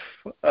enough.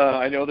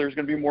 I know there's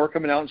going to be more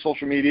coming out on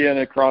social media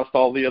and across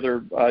all the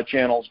other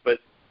channels, but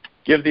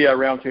give the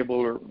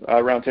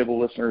roundtable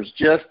listeners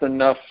just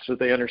enough so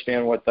they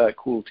understand what that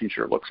cool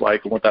T-shirt looks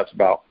like and what that's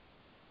about.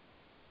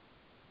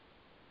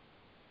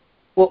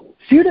 Well,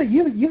 Shooter,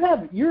 you're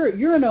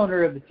an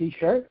owner of the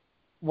T-shirt.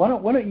 Why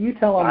don't you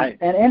tell them? Right.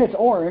 And it's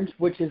orange,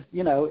 which is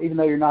even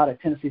though you're not a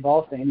Tennessee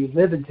Vols fan, you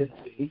live in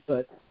Tennessee,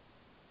 but.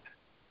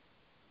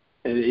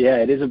 Yeah,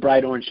 it is a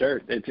bright orange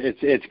shirt.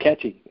 It's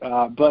catchy.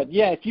 But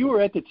yeah, if you were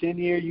at the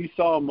 10-year, you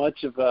saw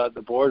much of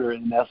the border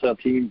and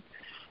the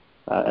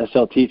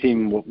SLT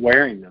team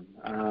wearing them.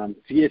 So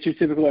it's your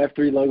typical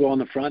F3 logo on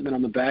the front, and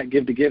on the back,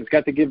 Give to Give. It's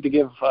got the Give to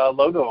Give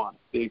logo on it,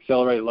 the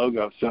Accelerate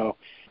logo. So.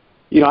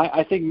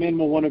 I think men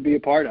will want to be a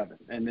part of it.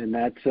 And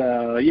that's,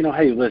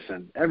 hey,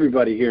 listen,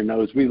 everybody here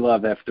knows we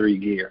love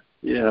F3 gear.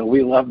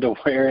 We love to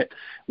wear it.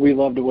 We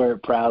love to wear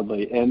it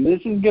proudly. And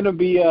this is going to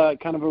be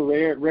kind of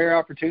a rare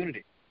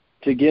opportunity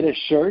to get a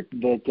shirt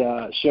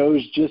that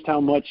shows just how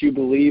much you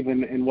believe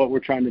in what we're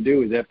trying to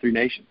do as F3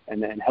 Nation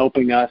and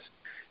helping us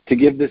to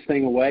give this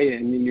thing away.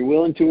 And you're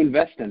willing to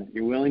invest in it.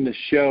 You're willing to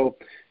show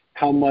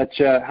how much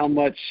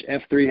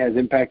F3 has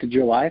impacted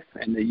your life,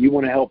 and that you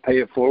want to help pay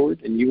it forward,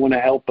 and you want to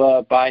help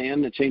buy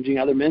in to changing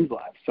other men's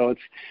lives. So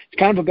it's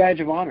kind of a badge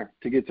of honor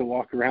to get to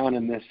walk around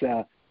in this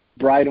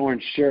bright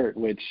orange shirt,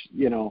 which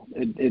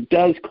it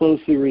does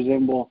closely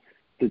resemble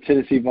the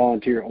Tennessee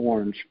Volunteer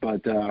orange,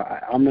 but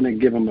I'm going to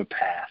give them a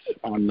pass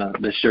on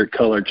the shirt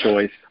color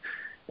choice,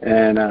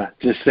 and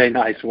just say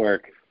nice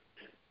work.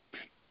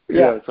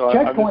 Yeah. So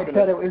Checkpoint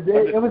said it was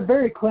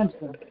very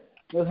Clemson.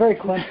 It was very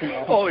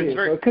Clemson-esque. Oh, it's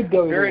so it could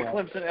go very either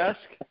way. Clemson-esque.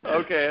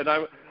 Okay, and I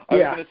was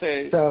going to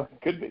say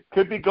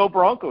could be Go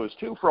Broncos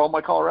too for all my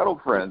Colorado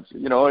friends.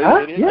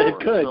 It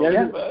could. So,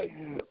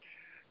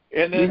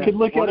 and then you could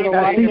look at it a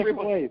lot of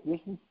different ways.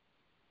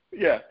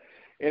 Yeah,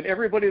 And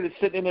everybody that's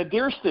sitting in a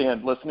deer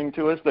stand listening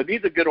to us that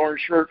needs a good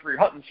orange shirt for your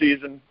hunting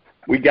season,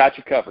 we got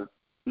you covered.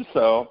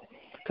 So,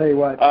 tell you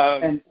what,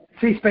 and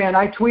C-SPAN,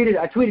 I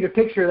tweeted a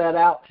picture of that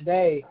out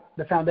today.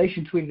 The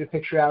foundation tweeted a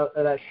picture out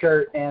of that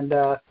shirt, and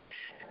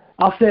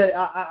I'll say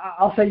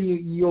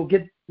you'll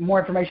get more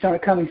information on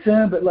it coming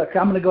soon. But look,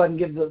 I'm going to go ahead and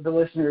give the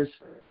listeners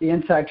the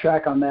inside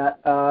track on that.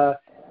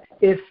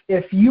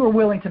 If you are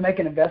willing to make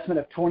an investment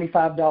of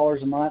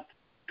 $25 a month,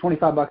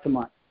 $25 a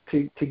month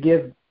to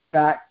give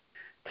back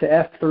to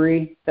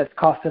F3, that's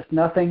cost us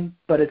nothing,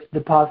 but it's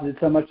deposited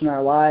so much in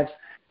our lives.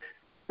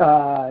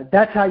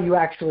 That's how you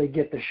actually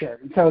get the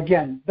shirt. And so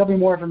again, there'll be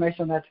more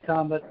information on that to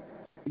come. But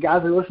the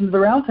guys who listen to the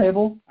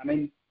roundtable, I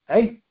mean,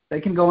 hey,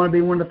 they can go on and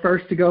be one of the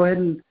first to go ahead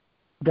and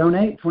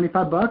donate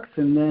 $25,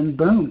 and then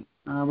boom,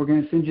 we're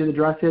going to send you the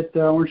Dry Fit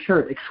orange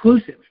shirt,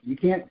 exclusive. You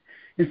can't.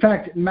 In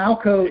fact,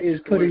 Malco is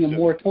putting a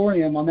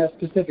moratorium on that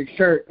specific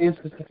shirt and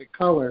specific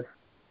color.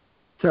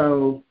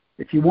 So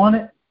if you want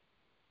it,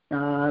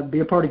 be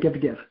a part of Give to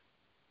Give.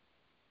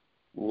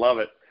 Love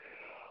it.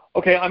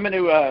 Okay, I'm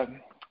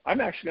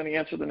actually going to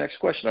answer the next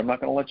question. I'm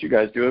not going to let you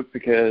guys do it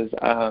because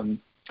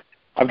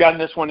I've gotten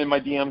this one in my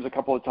DMs a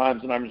couple of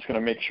times, and I'm just going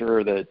to make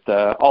sure that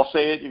I'll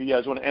say it. If you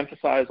guys want to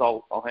emphasize,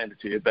 I'll hand it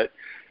to you. But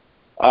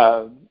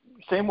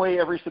same way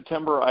every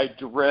September, I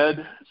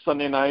dread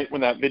Sunday night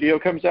when that video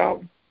comes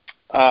out.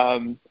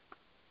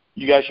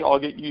 You guys should all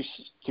get used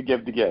to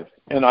Give to Give.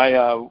 And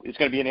it's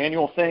going to be an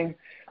annual thing.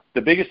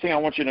 The biggest thing I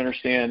want you to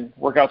understand,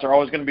 workouts are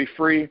always going to be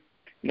free.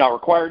 You're not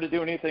required to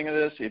do anything of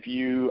this. If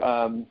you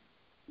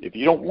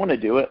don't want to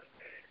do it,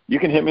 you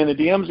can hit me in the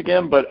DMs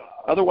again. But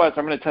otherwise,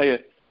 I'm going to tell you,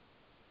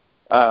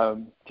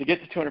 to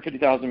get to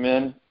 250,000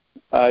 men,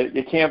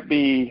 it can't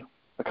be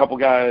a couple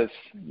guys,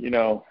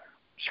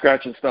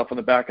 scratching stuff on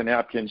the back of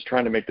napkins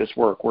trying to make this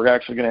work. We're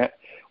actually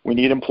we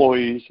need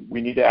employees.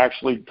 We need to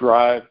actually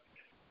drive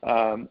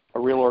a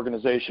real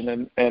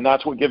organization, and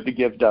that's what Give to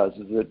Give does.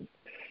 Is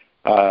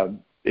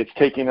it's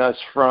taking us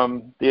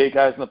from the 8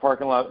 guys in the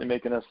parking lot and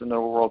making us into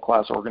a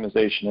world-class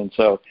organization. And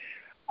so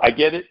I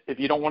get it. If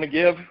you don't want to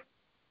give,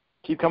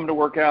 keep coming to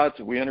workouts.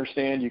 We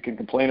understand. You can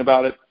complain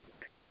about it.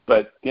 But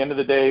at the end of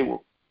the day,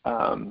 you're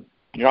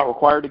not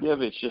required to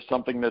give. It's just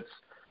something that's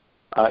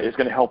is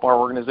going to help our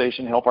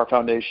organization, help our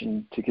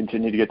foundation to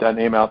continue to get that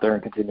name out there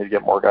and continue to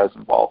get more guys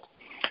involved.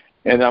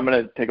 And I'm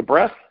going to take a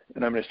breath,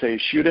 and I'm going to say,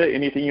 Shuta,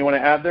 anything you want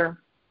to add there?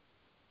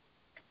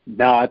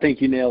 No, I think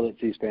you nailed it,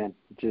 C-SPAN.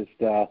 Just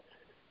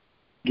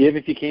give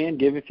if you can,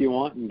 give if you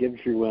want, and give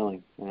if you're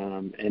willing.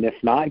 And if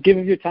not, give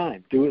of your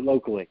time. Do it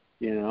locally.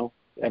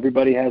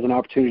 Everybody has an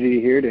opportunity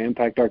here to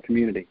impact our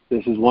community.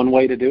 This is one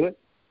way to do it.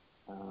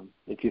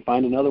 If you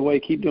find another way,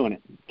 keep doing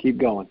it. Keep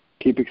going.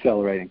 Keep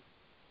accelerating.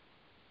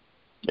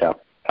 Yeah,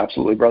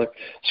 absolutely, brother.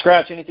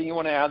 Scratch, anything you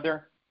want to add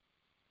there?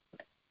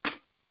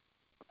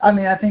 I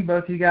mean, I think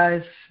both you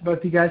guys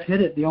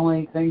hit it. The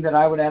only thing that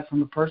I would add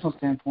from a personal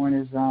standpoint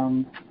is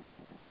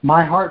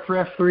my heart for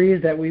F3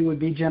 is that we would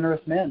be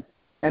generous men.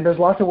 And there's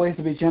lots of ways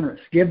to be generous.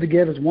 Give to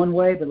Give is one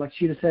way, but like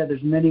Sheeta said,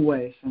 there's many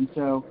ways. And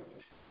so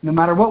no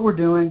matter what we're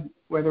doing,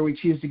 whether we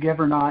choose to give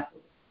or not,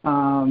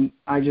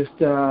 I just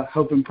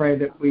hope and pray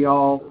that we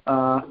all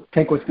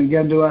take what's been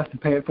given to us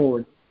and pay it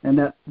forward. And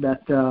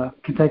that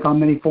can take on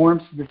many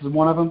forms. This is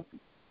one of them.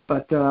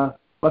 But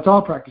let's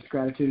all practice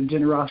gratitude and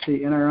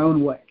generosity in our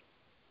own way.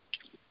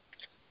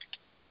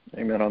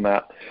 Amen on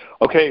that.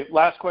 Okay,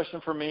 last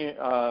question for me.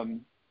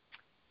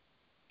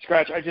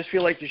 Scratch, I just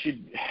feel like you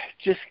should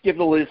just give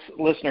the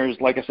listeners,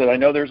 like I said, I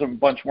know there's a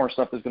bunch more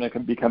stuff that's going to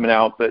be coming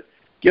out, but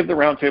give the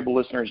roundtable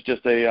listeners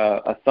just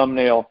a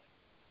thumbnail.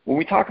 When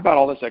we talk about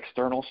all this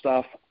external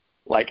stuff,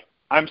 like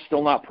I'm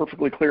still not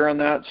perfectly clear on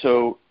that.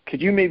 So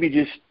could you maybe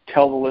just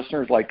tell the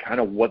listeners like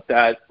kind of what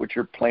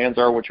your plans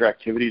are, what your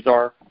activities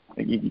are?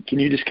 Can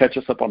you just catch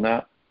us up on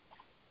that?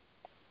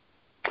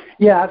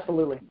 Yeah,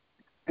 absolutely.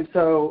 And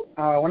so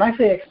when I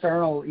say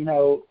external,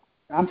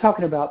 I'm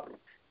talking about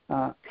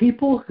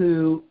people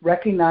who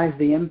recognize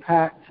the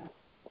impact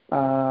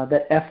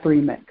that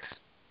F3 makes.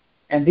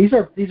 And these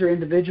are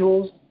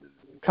individuals,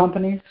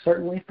 companies,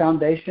 certainly,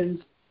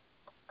 foundations,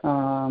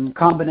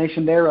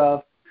 combination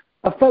thereof,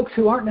 of folks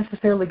who aren't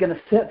necessarily going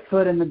to set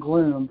foot in the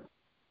gloom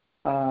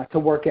to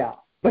work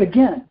out. But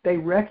again, they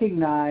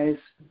recognize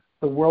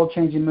the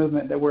world-changing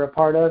movement that we're a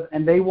part of,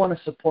 and they want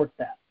to support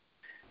that.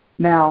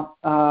 Now,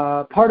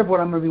 part of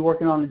what I'm going to be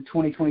working on in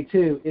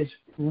 2022 is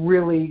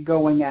really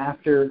going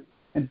after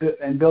and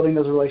building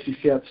those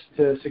relationships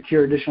to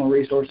secure additional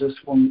resources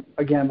from,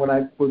 again, what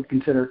I would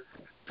consider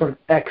sort of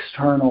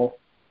external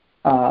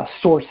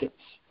sources.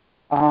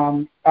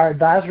 Our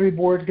advisory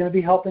board is going to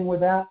be helping with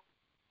that.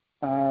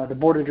 The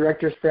board of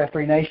directors for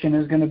F3 Nation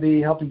is going to be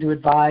helping to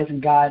advise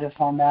and guide us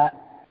on that.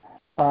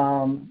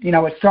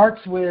 It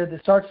starts with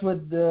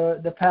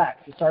the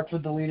PACs. It starts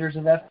with the leaders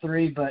of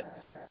F3, but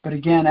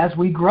again, as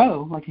we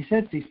grow, like you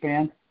said,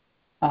 C-SPAN,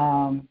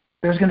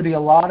 there's going to be a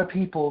lot of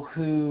people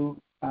who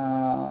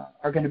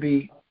are going to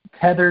be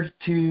tethered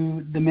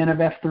to the men of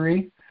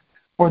F3,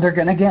 or they're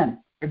going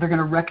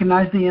to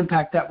recognize the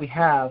impact that we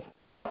have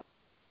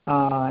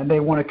and they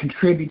want to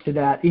contribute to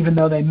that, even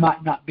though they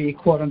might not be,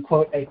 quote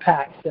unquote, a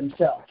PAX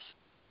themselves.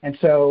 And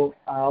so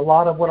a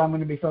lot of what I'm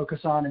going to be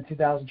focused on in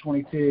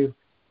 2022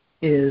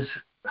 is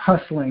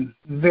hustling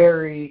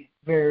very,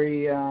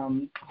 very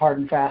hard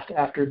and fast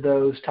after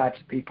those types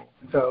of people.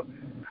 So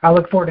I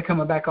look forward to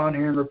coming back on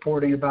here and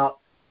reporting about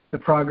the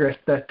progress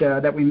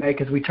that we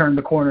make as we turn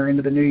the corner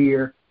into the new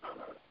year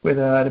with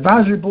an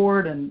advisory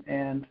board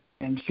and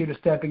Shooter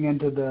stepping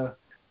into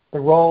the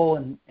role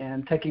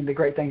and taking the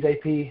great things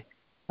AP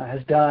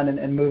has done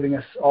and moving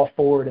us all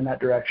forward in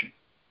that direction.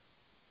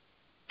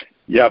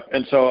 Yep.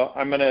 And so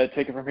I'm going to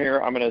take it from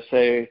here. I'm going to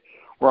say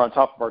we're on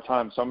top of our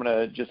time, so I'm going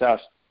to just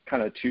ask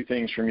kind of two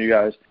things from you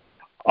guys.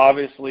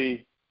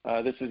 Obviously,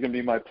 this is going to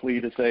be my plea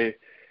to say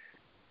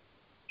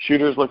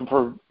Shooter's looking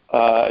for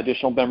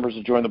additional members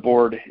to join the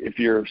board. If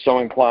you're so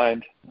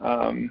inclined,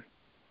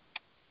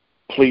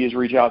 please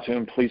reach out to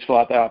him. Please fill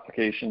out the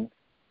application.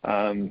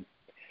 I'm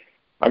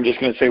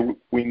just going to say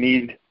we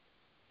need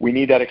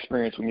that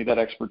experience. We need that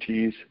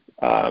expertise.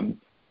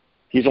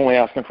 He's only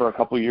asking for a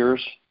couple of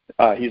years.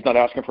 He's not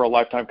asking for a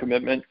lifetime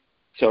commitment.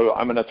 So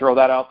I'm going to throw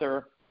that out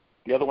there.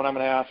 The other one I'm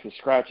going to ask is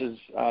Scratch is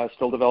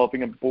still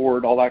developing a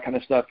board, all that kind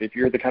of stuff. If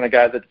you're the kind of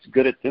guy that's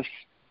good at this,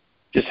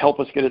 just help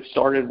us get it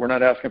started. We're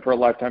not asking for a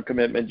lifetime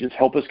commitment. Just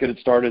help us get it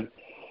started.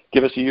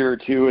 Give us a year or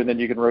two, and then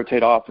you can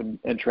rotate off and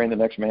train the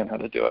next man how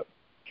to do it.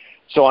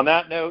 So on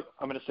that note,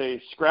 I'm going to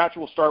say, Scratch,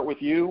 we'll start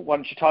with you. Why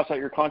don't you toss out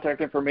your contact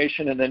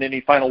information and then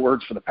any final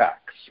words for the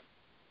PAX?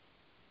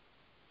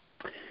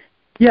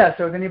 Yeah,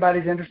 so if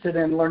anybody's interested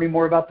in learning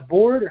more about the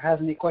board or has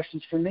any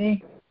questions for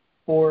me,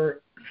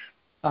 or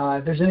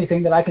if there's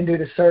anything that I can do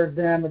to serve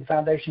them or the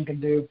foundation can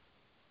do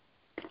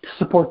to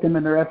support them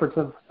in their efforts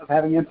of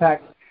having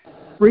impact,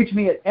 reach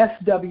me at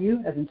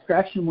SW, as in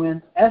Scratch and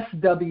Win,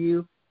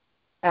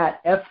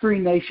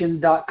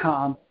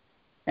 SW@F3Nation.com.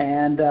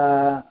 And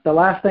the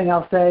last thing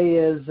I'll say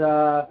is,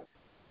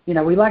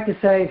 we like to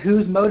say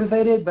who's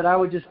motivated, but I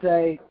would just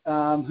say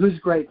who's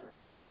grateful.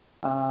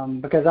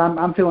 Because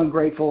I'm feeling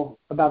grateful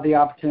about the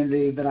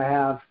opportunity that I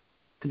have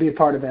to be a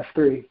part of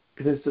F3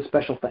 because it's a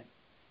special thing.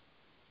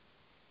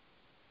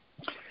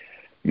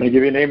 I'm going to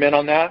give you an amen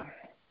on that.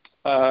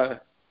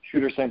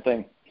 Shooter, same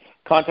thing.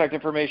 Contact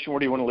information, what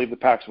do you want to leave the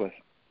PAX with?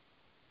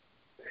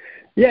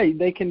 Yeah,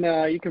 they can.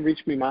 You can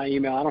reach me. My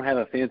email. I don't have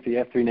a fancy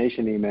F3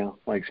 Nation email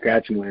like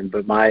Scratch and Win,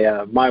 but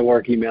my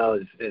work email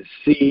is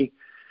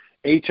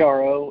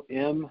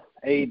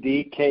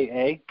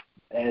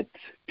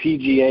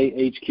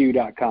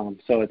CHROMADKA@pgahq.com.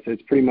 So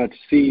it's pretty much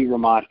C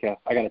Ramatka.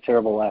 I got a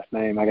terrible last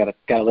name. I gotta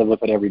live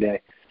with it every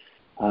day.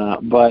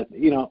 But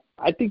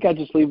I think I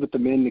just leave with the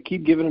men to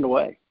keep giving it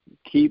away.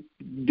 Keep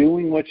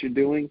doing what you're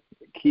doing.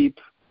 Keep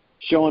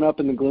showing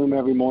up in the gloom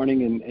every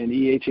morning and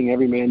EHing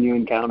every man you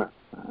encounter.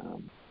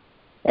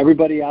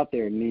 Everybody out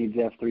there needs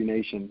F3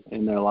 Nation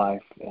in their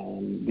life,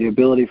 and the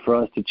ability for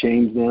us to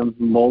change them,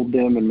 mold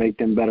them, and make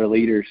them better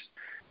leaders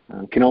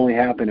can only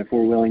happen if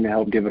we're willing to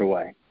help give it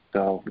away.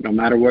 So no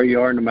matter where you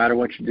are, no matter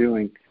what you're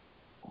doing,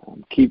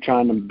 keep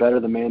trying to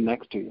better the man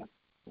next to you.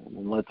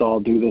 And let's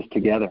all do this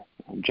together.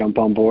 Jump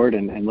on board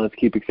and let's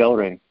keep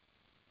accelerating.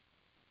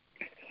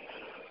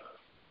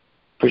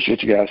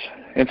 Appreciate you guys.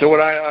 And so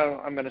what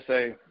I'm going to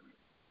say,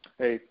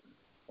 hey,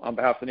 on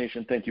behalf of the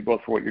nation, thank you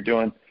both for what you're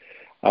doing.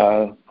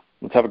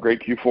 Let's have a great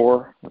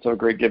Q4. Let's have a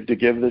great give to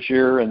give this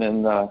year, and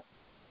then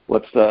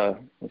let's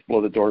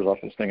blow the doors off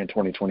this thing in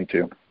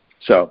 2022.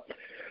 So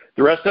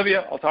the rest of you,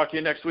 I'll talk to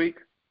you next week.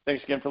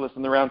 Thanks again for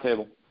listening to the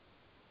Roundtable.